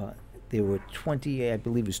 2018, there were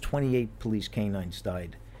 28 police canines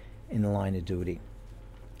died in the line of duty.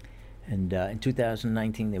 And in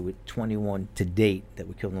 2019, there were 21 to date that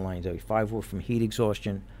were killed in the line of duty. 5 were from heat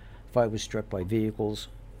exhaustion, 5 were struck by vehicles,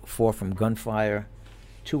 4 from gunfire,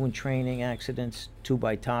 2 in training accidents, 2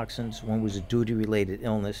 by toxins, 1 was a duty-related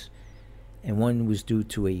illness, and 1 was due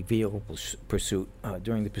to a vehicle pursuit.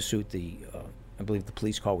 During the pursuit, I believe the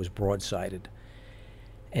police car was broadsided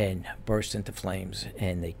and burst into flames,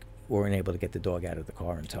 and they weren't able to get the dog out of the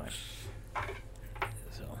car in time.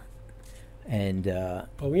 And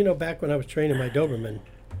well, back when I was training my Doberman,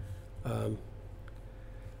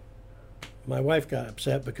 my wife got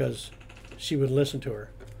upset because she wouldn't listen to her,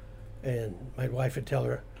 and my wife would tell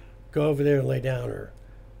her, "Go over there and lay down," or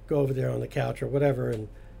 "Go over there on the couch," or whatever. And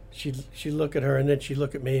she'd look at her, and then she'd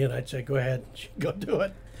look at me, and I'd say, "Go ahead." She'd go do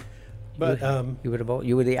it. But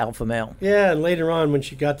you were the alpha male. yeah, and later on, when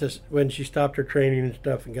she stopped her training and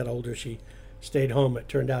stuff and got older, she stayed home. It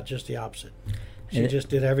turned out just the opposite. She just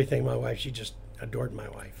did everything. My wife, she just adored my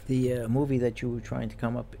wife. The movie that you were trying to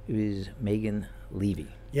come up is Megan Levy.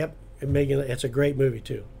 Yep, and Megan, it's a great movie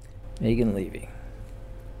too. Megan Levy.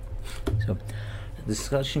 So, the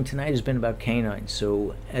discussion tonight has been about canines.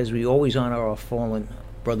 So, as we always honor our fallen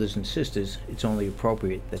brothers and sisters, it's only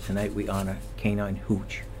appropriate that tonight we honor Canine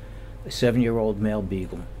Hooch, a 7-year-old male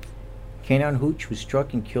beagle. Canine Hooch was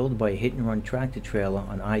struck and killed by a hit-and-run tractor trailer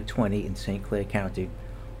on I-20 in St. Clair County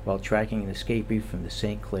while tracking an escapee from the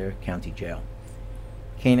St. Clair County Jail.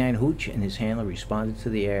 Canine Hooch and his handler responded to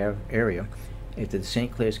the area after the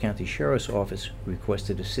St. Clair County Sheriff's Office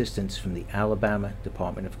requested assistance from the Alabama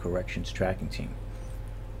Department of Corrections tracking team.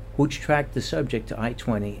 Hooch tracked the subject to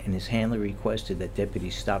I-20, and his handler requested that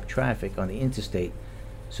deputies stop traffic on the interstate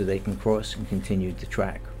so they can cross and continue to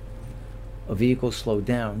track. A vehicle slowed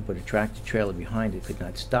down, but a tractor trailer behind it could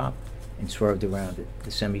not stop and swerved around it.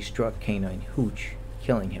 The semi struck Canine Hooch,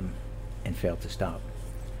 killing him, and failed to stop.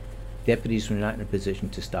 Deputies were not in a position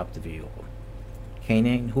to stop the vehicle.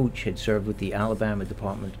 Canine Hooch had served with the Alabama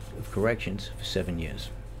Department of Corrections for 7 years.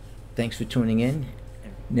 Thanks for tuning in.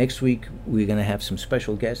 Next week, we're going to have some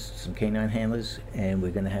special guests, some canine handlers, and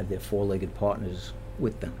we're going to have their four-legged partners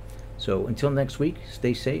with them. So until next week,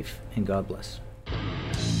 stay safe and God bless.